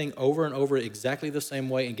same thing over and over exactly the same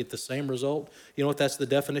way and get the same result, you know what that's the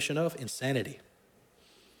definition of? Insanity.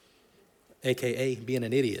 AKA being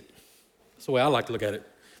an idiot. That's the way I like to look at it.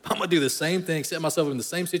 I'm going to do the same thing, set myself in the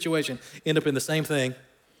same situation, end up in the same thing.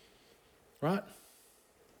 Right?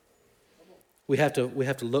 We have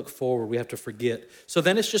to look forward. We have to forget. So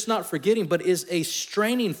then it's just not forgetting, but is a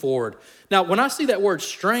straining forward. Now, when I see that word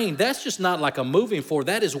strain, that's just not like a moving forward.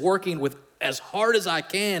 That is working with as hard as I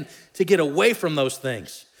can to get away from those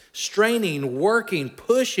things. Straining, working,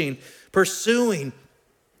 pushing, pursuing.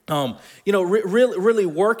 Really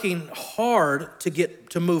working hard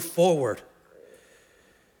to move forward.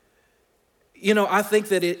 You know, I think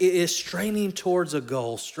that it is straining towards a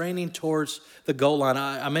goal, straining towards the goal line.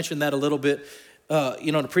 I mentioned that a little bit,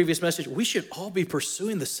 in the previous message. We should all be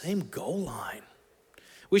pursuing the same goal line.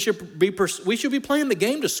 We should be playing the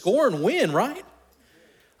game to score and win, right?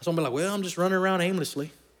 So I'm like, well, I'm just running around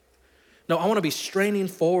aimlessly. No, I want to be straining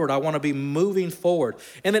forward. I want to be moving forward.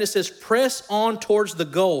 And then it says, press on towards the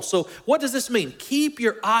goal. So what does this mean? Keep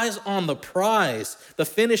your eyes on the prize, the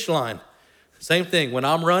finish line. Same thing. When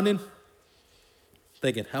I'm running,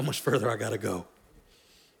 thinking, how much further I got to go?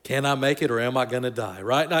 Can I make it or am I going to die,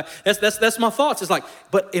 right? Now, that's my thoughts. It's like,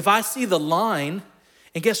 but if I see the line,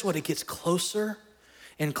 and guess what? It gets closer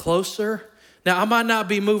and closer. Now, I might not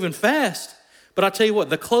be moving fast, but I tell you what,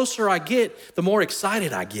 the closer I get, the more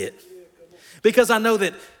excited I get. Because I know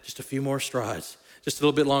that just a few more strides, just a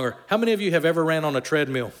little bit longer. How many of you have ever ran on a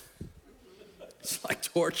treadmill? It's like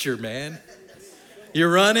torture, man.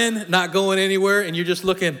 You're running, not going anywhere, and you're just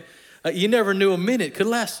looking. You never knew a minute could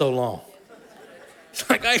last so long. It's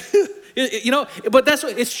like, but that's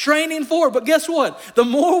what it's training for. But guess what? The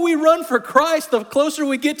more we run for Christ, the closer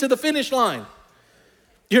we get to the finish line.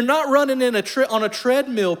 You're not running on a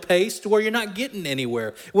treadmill pace to where you're not getting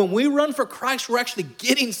anywhere. When we run for Christ, we're actually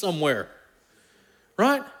getting somewhere.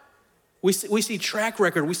 Right? We see track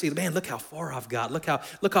record. We see, man, look how far I've got. Look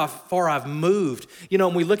how far I've moved. You know,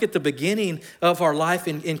 when we look at the beginning of our life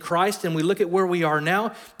in Christ and we look at where we are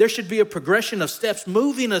now, there should be a progression of steps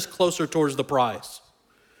moving us closer towards the prize.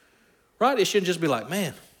 Right? It shouldn't just be like,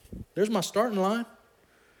 man, there's my starting line.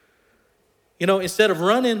 You know, instead of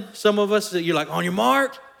running, some of us, you're like, on your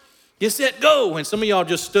mark, get set, go. And some of y'all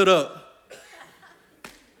just stood up. I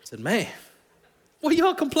said, man, what are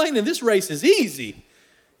y'all complaining? This race is easy.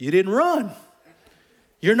 You didn't run.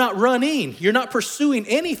 You're not running. You're not pursuing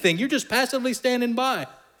anything. You're just passively standing by.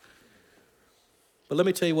 But let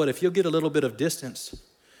me tell you what, if you'll get a little bit of distance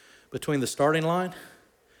between the starting line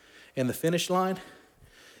and the finish line,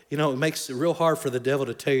 you know, it makes it real hard for the devil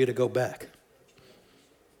to tell you to go back.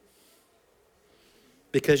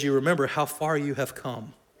 Because you remember how far you have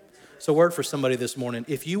come. So, word for somebody this morning,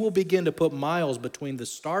 if you will begin to put miles between the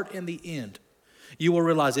start and the end, you will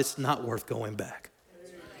realize it's not worth going back.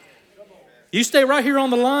 You stay right here on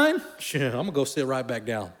the line, I'm going to go sit right back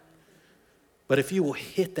down. But if you will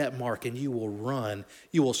hit that mark and you will run,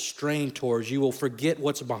 you will strain towards, you will forget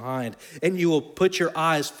what's behind, and you will put your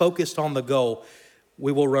eyes focused on the goal,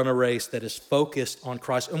 we will run a race that is focused on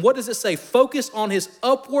Christ. And what does it say? Focus on his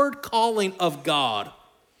upward calling of God.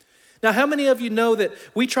 Now, how many of you know that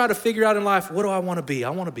we try to figure out in life, what do I want to be? I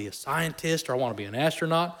want to be a scientist, or I want to be an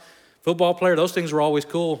astronaut. Football player, those things were always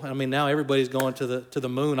cool. I mean, now everybody's going to the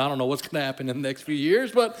moon. I don't know what's going to happen in the next few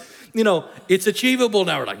years, but, you know, it's achievable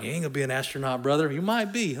now. We're like, you ain't going to be an astronaut, brother. You might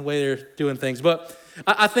be, the way they're doing things. But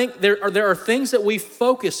I think there are things that we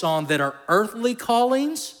focus on that are earthly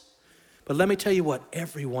callings. But let me tell you what,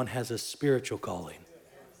 everyone has a spiritual calling.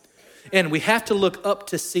 And we have to look up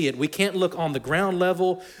to see it. We can't look on the ground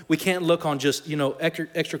level. We can't look on just, you know,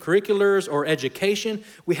 extracurriculars or education.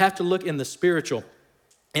 We have to look in the spiritual.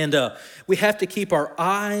 And we have to keep our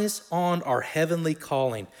eyes on our heavenly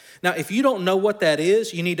calling. Now, if you don't know what that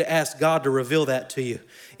is, you need to ask God to reveal that to you.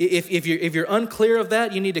 If you're unclear of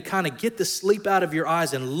that, you need to kind of get the sleep out of your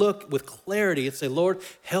eyes and look with clarity and say, Lord,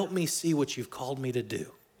 help me see what you've called me to do,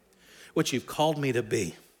 what you've called me to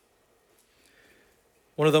be.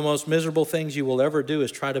 One of the most miserable things you will ever do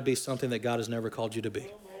is try to be something that God has never called you to be.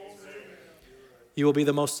 You will be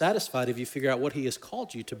the most satisfied if you figure out what he has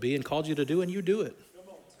called you to be and called you to do, and you do it.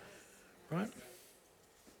 Right?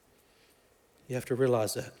 You have to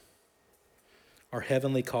realize that. Our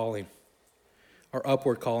heavenly calling, our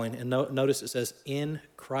upward calling, and notice it says, in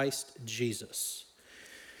Christ Jesus.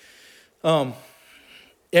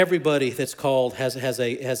 Everybody that's called has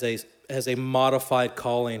a modified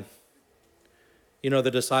calling. You know,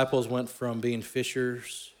 the disciples went from being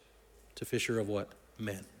fishers to fisher of what?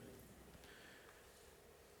 Men.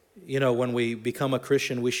 You know, when we become a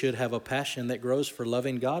Christian, we should have a passion that grows for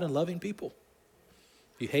loving God and loving people.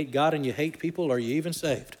 If you hate God and you hate people, are you even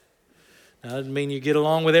saved? Now, that doesn't mean you get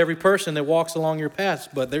along with every person that walks along your path,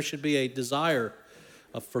 but there should be a desire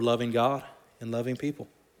for loving God and loving people.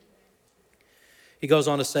 He goes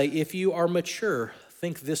on to say, if you are mature,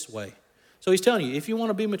 think this way. So he's telling you, if you want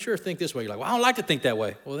to be mature, think this way. You're like, well, I don't like to think that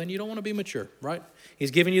way. Well, then you don't want to be mature, right? He's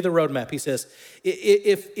giving you the roadmap. He says,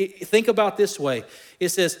 think about this way. It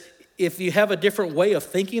says, if you have a different way of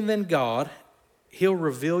thinking than God, he'll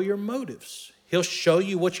reveal your motives. He'll show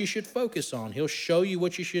you what you should focus on. He'll show you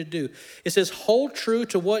what you should do. It says, hold true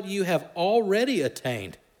to what you have already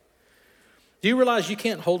attained. Do you realize you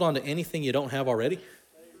can't hold on to anything you don't have already?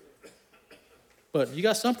 But you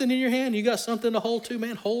got something in your hand, you got something to hold to,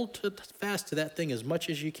 man, hold fast to that thing as much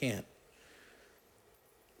as you can.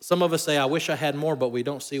 Some of us say, I wish I had more, but we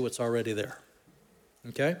don't see what's already there.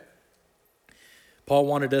 Okay? Paul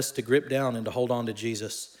wanted us to grip down and to hold on to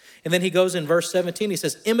Jesus. And then he goes in verse 17, he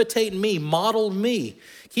says, imitate me, model me.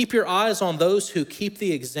 Keep your eyes on those who keep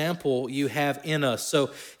the example you have in us.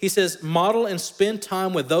 So he says, model and spend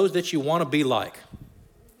time with those that you want to be like.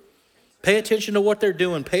 Pay attention to what they're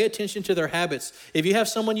doing. Pay attention to their habits. If you have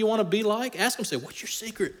someone you want to be like, ask them, say, what's your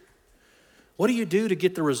secret? What do you do to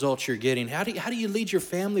get the results you're getting? How do you lead your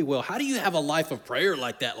family well? How do you have a life of prayer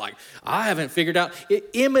like that? Like, I haven't figured out.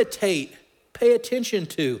 Imitate, pay attention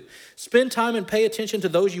to. Spend time and pay attention to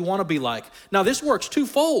those you want to be like. Now, this works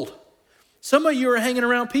twofold. Some of you are hanging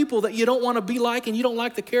around people that you don't want to be like, and you don't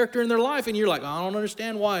like the character in their life, and you're like, I don't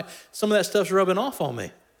understand why some of that stuff's rubbing off on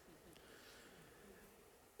me.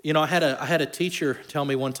 You know, I had a teacher tell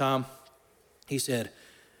me one time, he said,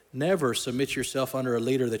 never submit yourself under a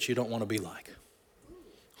leader that you don't want to be like.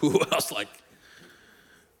 Ooh, I was like,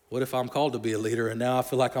 what if I'm called to be a leader and now I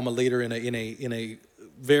feel like I'm a leader in a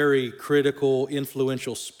very critical,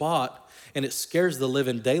 influential spot, and it scares the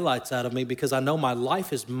living daylights out of me because I know my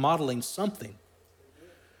life is modeling something.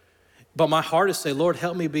 But my heart is say, Lord,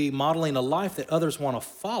 help me be modeling a life that others want to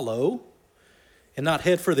follow and not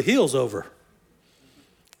head for the hills over,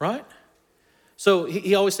 right? So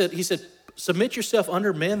he always said, submit yourself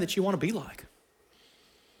under men that you want to be like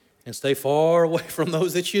and stay far away from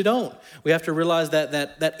those that you don't. We have to realize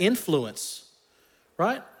that influence,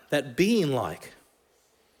 right? That being like.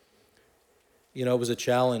 You know, it was a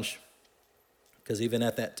challenge because even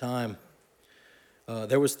at that time,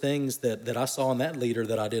 there was things that I saw in that leader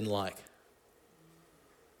that I didn't like,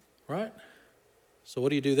 right? So what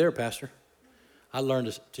do you do there, Pastor? I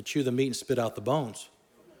learned to chew the meat and spit out the bones.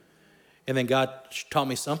 And then God taught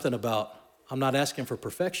me something about, I'm not asking for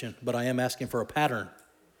perfection, but I am asking for a pattern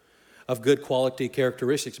of good quality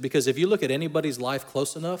characteristics. Because if you look at anybody's life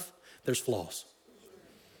close enough, there's flaws.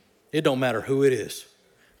 It don't matter who it is.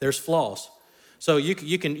 There's flaws. So you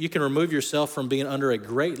can remove yourself from being under a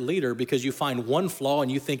great leader because you find one flaw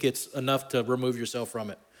and you think it's enough to remove yourself from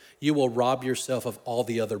it. You will rob yourself of all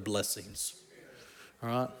the other blessings. All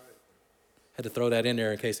right? Had to throw that in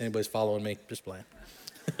there in case anybody's following me. Just playing.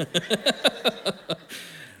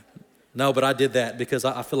 No, but I did that because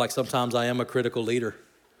I feel like sometimes I am a critical leader.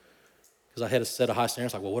 Because I had a set of high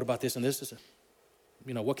standards, like, well, what about this and this?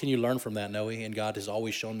 You know, what can you learn from that, Noe? And God has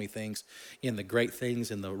always shown me things in the great things,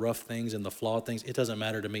 in the rough things, in the flawed things. It doesn't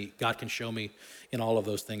matter to me. God can show me in all of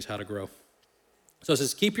those things how to grow. So it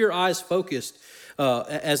says, keep your eyes focused.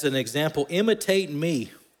 As an example, imitate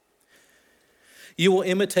me. You will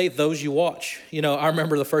imitate those you watch. You know, I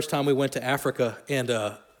remember the first time we went to Africa, and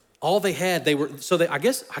all they had, I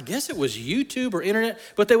guess it was YouTube or internet,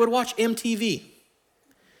 but they would watch MTV.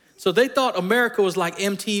 So they thought America was like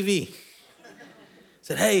MTV.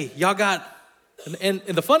 Said, hey, y'all got, and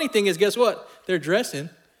the funny thing is, guess what? They're dressing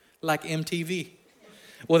like MTV.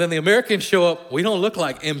 Well, then the Americans show up, we don't look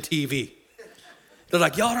like MTV. They're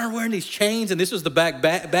like, y'all aren't wearing these chains, and this was the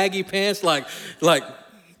baggy pants, like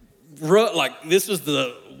this is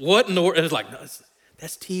the, what in the world? It's like, no,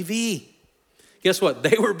 that's TV. Guess what?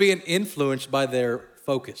 They were being influenced by their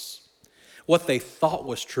focus, what they thought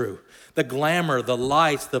was true. The glamour, the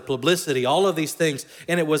lights, the publicity, all of these things.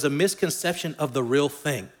 And it was a misconception of the real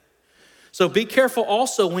thing. So be careful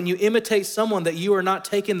also when you imitate someone that you are not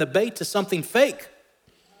taking the bait to something fake.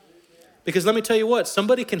 Because let me tell you what,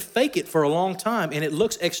 somebody can fake it for a long time and it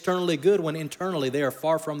looks externally good when internally they are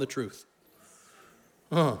far from the truth.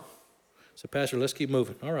 So Pastor, let's keep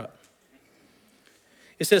moving. All right.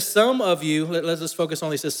 It says some of you, let's focus on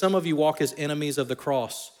this. It says some of you walk as enemies of the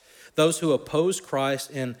cross. Those who oppose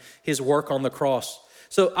Christ and his work on the cross.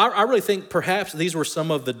 So I really think perhaps these were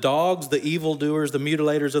some of the dogs, the evildoers, the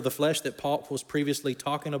mutilators of the flesh that Paul was previously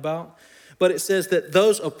talking about. But it says that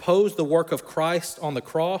those oppose the work of Christ on the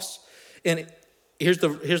cross. And here's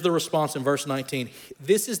the response in verse 19.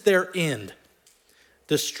 This is their end.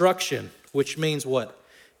 Destruction, which means what?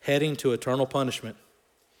 Heading to eternal punishment.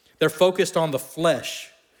 They're focused on the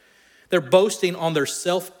flesh. They're boasting on their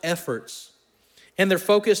self-efforts. And they're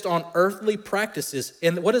focused on earthly practices.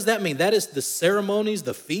 And what does that mean? That is the ceremonies,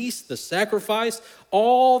 the feast, the sacrifice,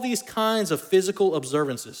 all these kinds of physical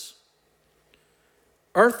observances.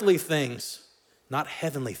 Earthly things, not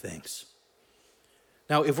heavenly things.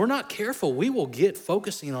 Now, if we're not careful, we will get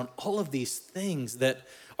focusing on all of these things that,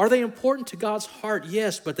 are they important to God's heart?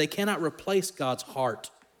 Yes, but they cannot replace God's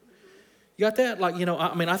heart. You got that? Like,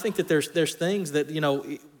 I think that there's things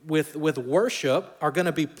that, with worship are going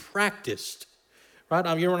to be practiced.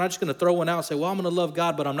 Right? You're not just going to throw one out and say, well, I'm going to love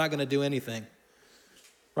God, but I'm not going to do anything.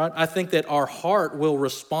 Right? I think that our heart will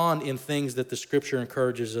respond in things that the scripture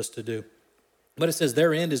encourages us to do. But it says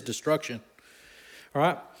their end is destruction. All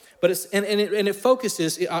right? But it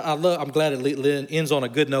focuses, I'm glad it ends on a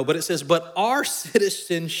good note, but it says, but our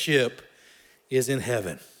citizenship is in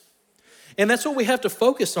heaven. And that's what we have to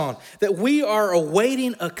focus on, that we are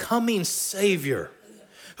awaiting a coming Savior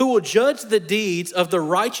who will judge the deeds of the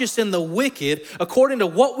righteous and the wicked according to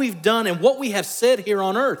what we've done and what we have said here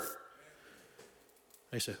on earth.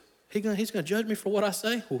 They say, he's going to judge me for what I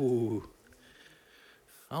say? Ooh,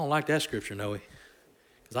 I don't like that scripture, Noe,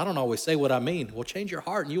 because I don't always say what I mean. Well, change your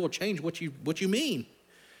heart and you will change what you mean.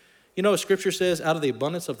 You know, scripture says, out of the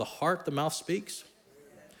abundance of the heart, the mouth speaks.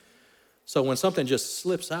 So when something just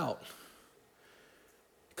slips out,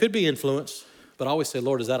 it could be influence, but I always say,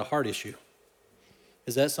 Lord, is that a heart issue?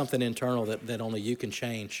 Is that something internal that only you can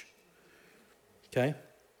change? Okay?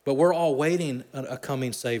 But we're all waiting a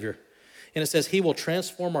coming Savior. And it says he will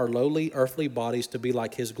transform our lowly earthly bodies to be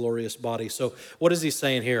like his glorious body. So what is he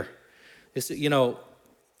saying here? It's,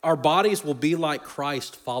 our bodies will be like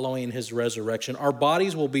Christ following his resurrection. Our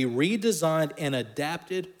bodies will be redesigned and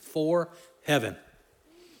adapted for heaven.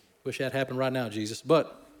 Wish that happened right now, Jesus.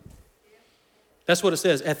 But That's what it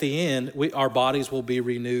says. At the end, our bodies will be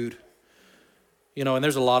renewed. You know, and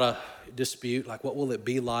there's a lot of dispute, like what will it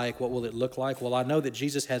be like? What will it look like? Well, I know that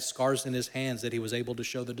Jesus had scars in his hands that he was able to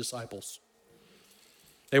show the disciples.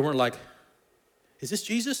 They weren't like, is this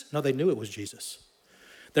Jesus? No, they knew it was Jesus.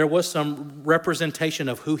 There was some representation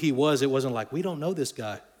of who he was. It wasn't like, we don't know this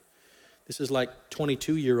guy. This is like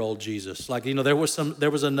 22-year-old Jesus. Like, you know, there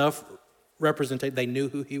was enough representation. They knew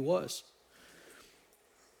who he was.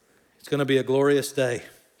 It's going to be a glorious day.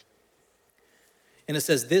 And it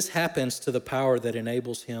says, this happens to the power that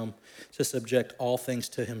enables him to subject all things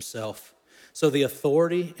to himself. So the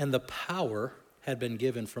authority and the power had been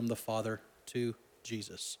given from the Father to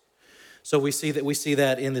Jesus. So we see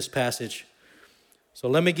that in this passage. So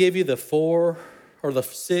let me give you the 4 or the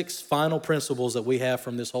 6 final principles that we have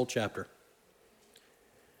from this whole chapter.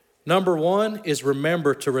 Number 1 is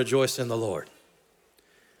remember to rejoice in the Lord.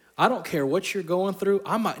 I don't care what you're going through.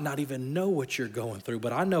 I might not even know what you're going through,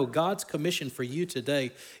 but I know God's commission for you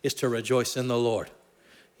today is to rejoice in the Lord.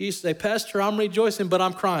 You say, Pastor, I'm rejoicing, but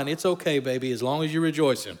I'm crying. It's okay, baby, as long as you're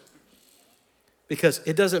rejoicing. Because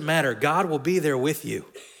it doesn't matter. God will be there with you.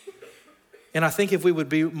 And I think if we would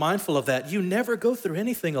be mindful of that, you never go through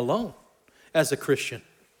anything alone as a Christian.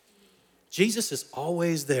 Jesus is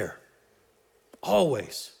always there.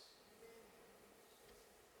 Always.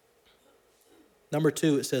 Number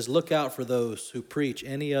 2, it says, look out for those who preach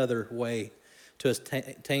any other way to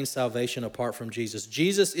attain salvation apart from Jesus.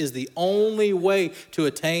 Jesus is the only way to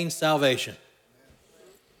attain salvation.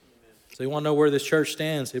 So you want to know where this church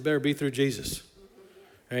stands? It better be through Jesus.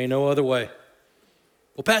 There ain't no other way.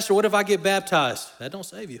 Well, Pastor, what if I get baptized? That don't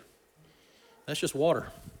save you. That's just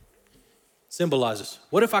water. Symbolizes.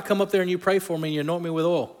 What if I come up there and you pray for me and you anoint me with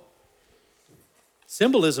oil?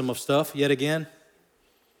 Symbolism of stuff, yet again.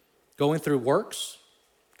 Going through works,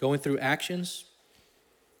 going through actions,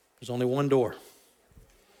 there's only one door.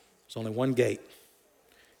 There's only one gate,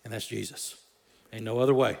 and that's Jesus. Ain't no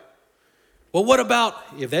other way. Well, what about,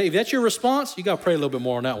 if that's your response, you got to pray a little bit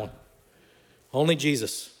more on that one. Only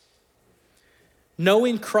Jesus.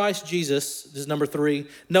 Knowing Christ Jesus, this is number 3,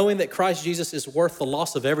 knowing that Christ Jesus is worth the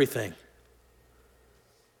loss of everything.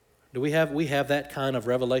 Do we have that kind of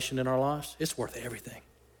revelation in our lives? It's worth everything.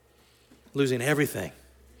 Losing everything.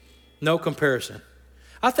 No comparison.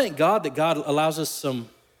 I thank God that God allows us some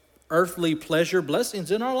earthly pleasure blessings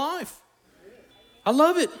in our life. I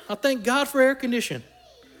love it. I thank God for air conditioning.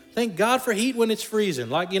 Thank God for heat when it's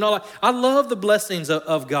freezing. I love the blessings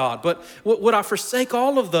of God. But would I forsake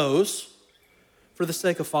all of those for the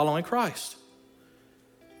sake of following Christ?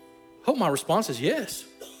 Hope my response is yes.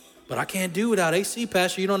 But I can't do without AC,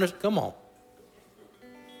 Pastor. You don't understand. Come on.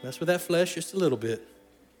 Mess with that flesh just a little bit.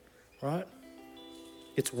 Right?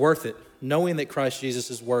 It's worth it, knowing that Christ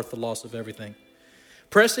Jesus is worth the loss of everything.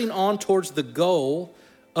 Pressing on towards the goal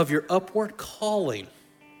of your upward calling.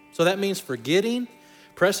 So that means forgetting,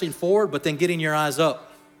 pressing forward, but then getting your eyes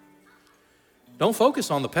up. Don't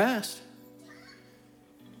focus on the past.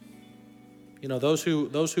 You know, those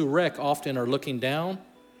who wreck often are looking down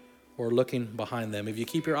or looking behind them. If you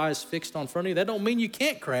keep your eyes fixed on front of you, that don't mean you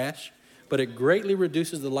can't crash, but it greatly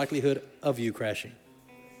reduces the likelihood of you crashing.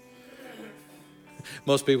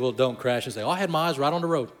 Most people don't crash and say, I had my eyes right on the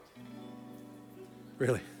road.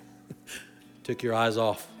 Really? Took your eyes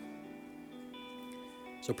off.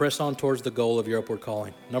 So press on towards the goal of your upward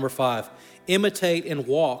calling. Number 5, imitate and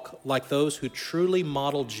walk like those who truly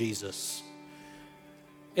model Jesus.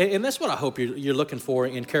 And that's what I hope you're looking for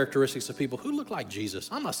in characteristics of people who look like Jesus.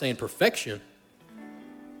 I'm not saying perfection,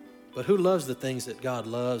 but who loves the things that God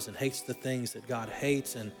loves and hates the things that God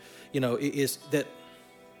hates, and,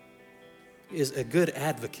 is a good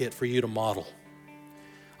advocate for you to model.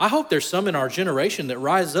 I hope there's some in our generation that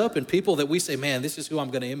rise up and people that we say, man, this is who I'm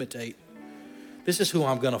going to imitate. This is who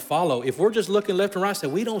I'm going to follow. If we're just looking left and right, say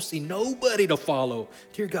we don't see nobody to follow.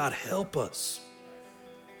 Dear God, help us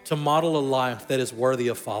to model a life that is worthy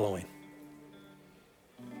of following.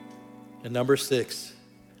 And number 6,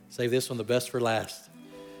 save this one, the best for last,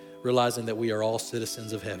 realizing that we are all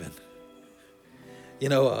citizens of heaven.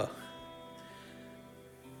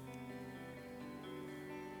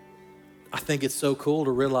 I think it's so cool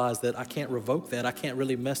to realize that I can't revoke that. I can't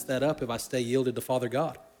really mess that up if I stay yielded to Father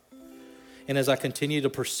God. And as I continue to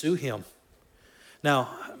pursue him. Now,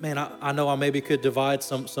 man, I know I maybe could divide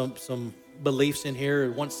some beliefs in here.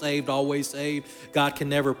 Once saved, always saved. God can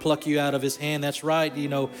never pluck you out of his hand. That's right.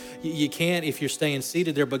 You can't if you're staying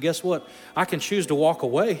seated there. But guess what? I can choose to walk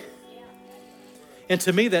away. And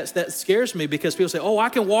to me, that scares me, because people say, I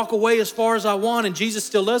can walk away as far as I want and Jesus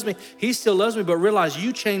still loves me. He still loves me, but realize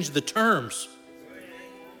you changed the terms.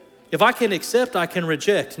 If I can accept, I can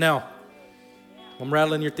reject. Now, I'm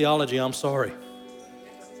rattling your theology, I'm sorry.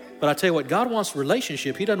 But I tell you what, God wants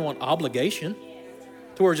relationship. He doesn't want obligation.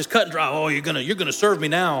 To where it's just cut and dry. Oh, you're gonna serve me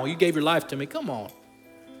now. You gave your life to me. Come on.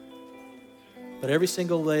 But every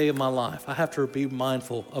single day of my life, I have to be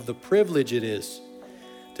mindful of the privilege it is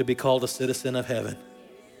to be called a citizen of heaven,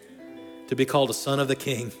 to be called a son of the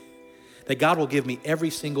King, that God will give me every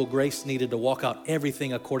single grace needed to walk out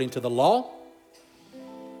everything according to the law,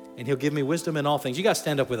 and He'll give me wisdom in all things. You guys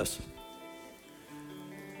stand up with us.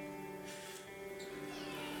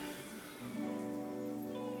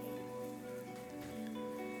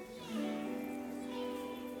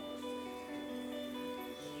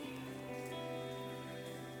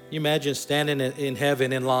 You imagine standing in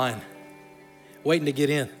heaven in line, waiting to get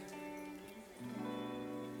in.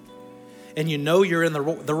 And you know you're in the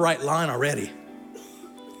right line already.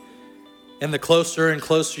 And the closer and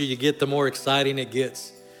closer you get, the more exciting it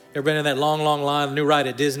gets. Ever been in that long, long line, the new ride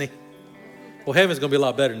at Disney? Well, heaven's going to be a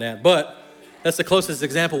lot better than that. But that's the closest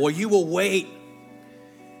example. Well, you will wait.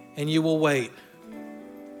 And you will wait.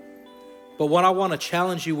 But what I want to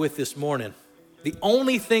challenge you with this morning, the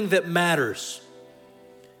only thing that matters,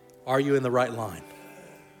 are you in the right line?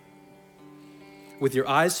 With your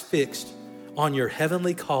eyes fixed on your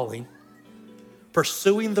heavenly calling,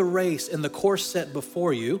 pursuing the race and the course set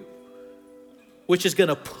before you, which is going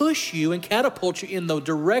to push you and catapult you in the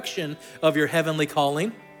direction of your heavenly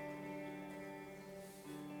calling?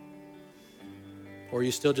 Or are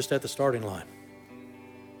you still just at the starting line?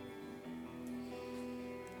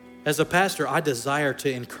 As a pastor, I desire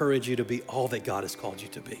to encourage you to be all that God has called you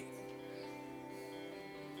to be.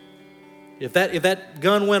 If that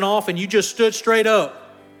gun went off and you just stood straight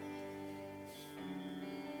up,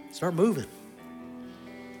 start moving.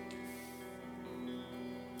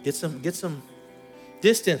 Get some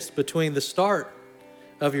distance between the start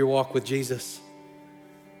of your walk with Jesus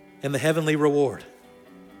and the heavenly reward.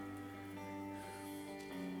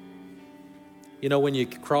 You know, when you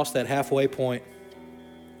cross that halfway point,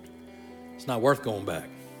 it's not worth going back.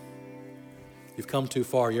 You've come too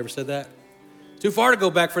far. You ever said that? Too far to go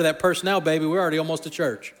back for that person now, baby. We're already almost to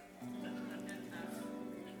church.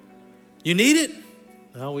 You need it?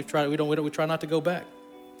 No, we try not to go back.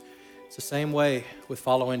 It's the same way with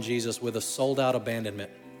following Jesus with a sold-out abandonment.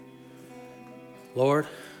 Lord,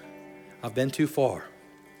 I've been too far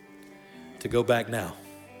to go back now.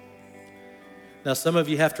 Now, some of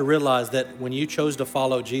you have to realize that when you chose to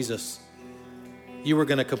follow Jesus, you were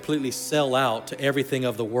going to completely sell out to everything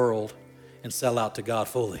of the world and sell out to God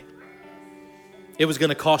fully. It was going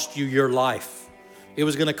to cost you your life. It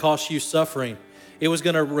was going to cost you suffering. It was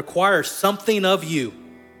going to require something of you.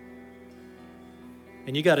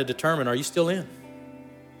 And you got to determine, are you still in?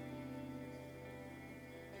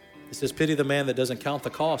 It says, pity the man that doesn't count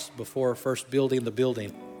the cost before first building the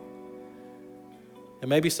building. And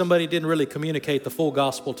maybe somebody didn't really communicate the full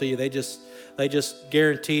gospel to you. They just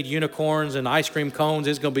guaranteed unicorns and ice cream cones.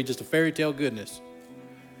 It's going to be just a fairy tale goodness.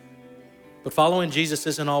 But following Jesus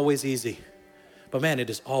isn't always easy. But man, it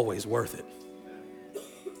is always worth it.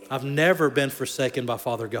 I've never been forsaken by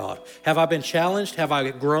Father God. Have I been challenged? Have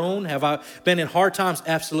I grown? Have I been in hard times?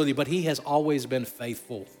 Absolutely. But He has always been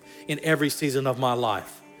faithful in every season of my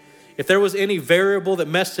life. If there was any variable that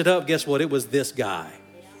messed it up, guess what? It was this guy.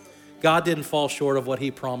 God didn't fall short of what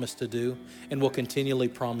He promised to do and will continually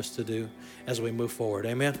promise to do as we move forward.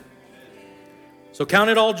 Amen? So count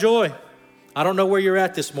it all joy. I don't know where you're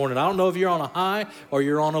at this morning. I don't know if you're on a high or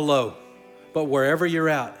you're on a low. But wherever you're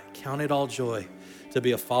at, count it all joy to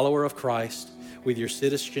be a follower of Christ with your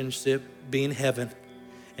citizenship being heaven,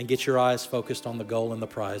 and get your eyes focused on the goal and the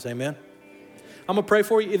prize. Amen? I'm going to pray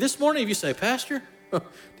for you. This morning, if you say, Pastor,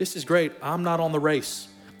 this is great. I'm not on the race.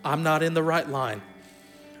 I'm not in the right line.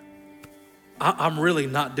 I'm really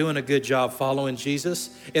not doing a good job following Jesus.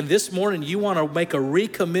 And this morning, you want to make a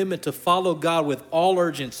recommitment to follow God with all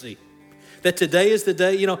urgency. That today is the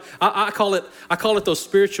day, I call it those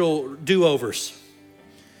spiritual do-overs,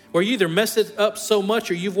 where you either mess it up so much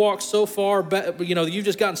or you've walked so far back, you've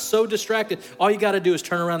just gotten so distracted. All you got to do is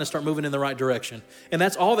turn around and start moving in the right direction. And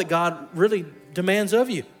that's all that God really demands of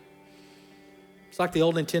you. It's like the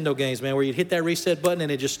old Nintendo games, man, where you hit that reset button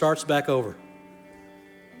and it just starts back over.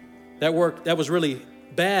 That was really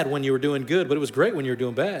bad when you were doing good, but it was great when you were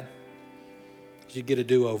doing bad, because you get a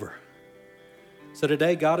do-over. So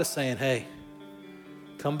today, God is saying, hey,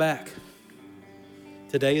 come back.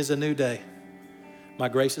 Today is a new day. My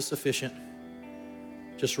grace is sufficient.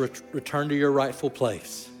 Just return to your rightful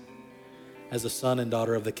place as a son and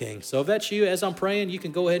daughter of the King. So if that's you, as I'm praying, you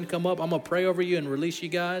can go ahead and come up. I'm going to pray over you and release you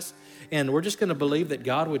guys. And we're just going to believe that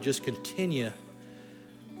God would just continue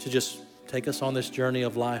to just take us on this journey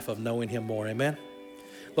of life of knowing Him more. Amen?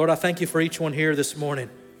 Lord, I thank you for each one here this morning.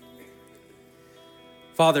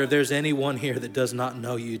 Father, if there's anyone here that does not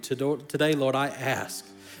know you today, Lord, I ask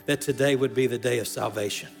that today would be the day of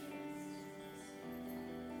salvation.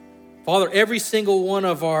 Father, every single one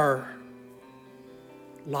of our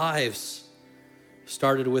lives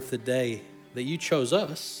started with the day that you chose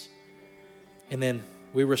us, and then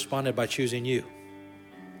we responded by choosing you.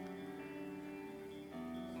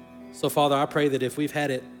 So, Father, I pray that if we've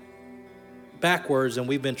had it backwards and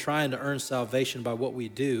we've been trying to earn salvation by what we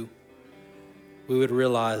do, we would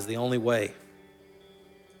realize the only way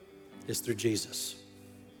is through Jesus.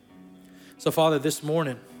 So, Father, this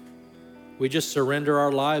morning, we just surrender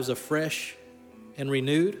our lives afresh and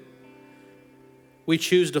renewed. We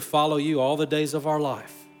choose to follow you all the days of our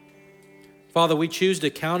life. Father, we choose to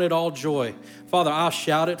count it all joy. Father, I'll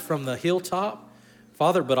shout it from the hilltop,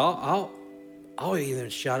 Father, but I'll even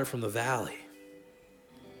shout it from the valley.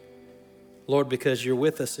 Lord, because you're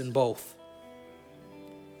with us in both.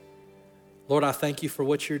 Lord, I thank you for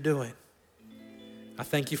what you're doing. I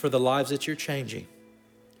thank you for the lives that you're changing.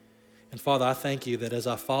 And Father, I thank you that as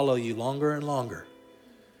I follow you longer and longer,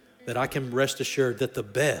 that I can rest assured that the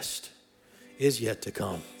best is yet to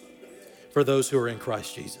come for those who are in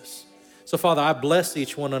Christ Jesus. So Father, I bless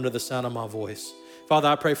each one under the sound of my voice. Father,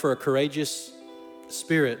 I pray for a courageous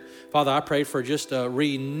spirit. Father, I pray for just a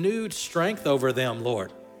renewed strength over them,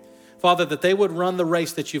 Lord. Father, that they would run the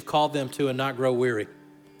race that you've called them to and not grow weary.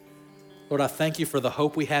 Lord, I thank you for the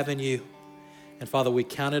hope we have in you. And Father, we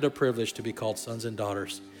count it a privilege to be called sons and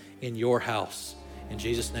daughters in your house. In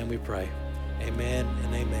Jesus' name we pray. Amen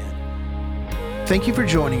and amen. Thank you for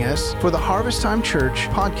joining us for the Harvest Time Church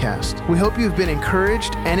podcast. We hope you've been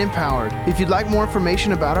encouraged and empowered. If you'd like more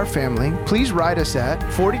information about our family, please write us at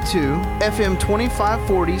 42 FM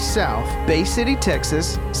 2540 South, Bay City,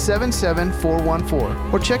 Texas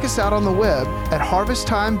 77414, or check us out on the web at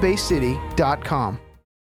harvesttimebaycity.com.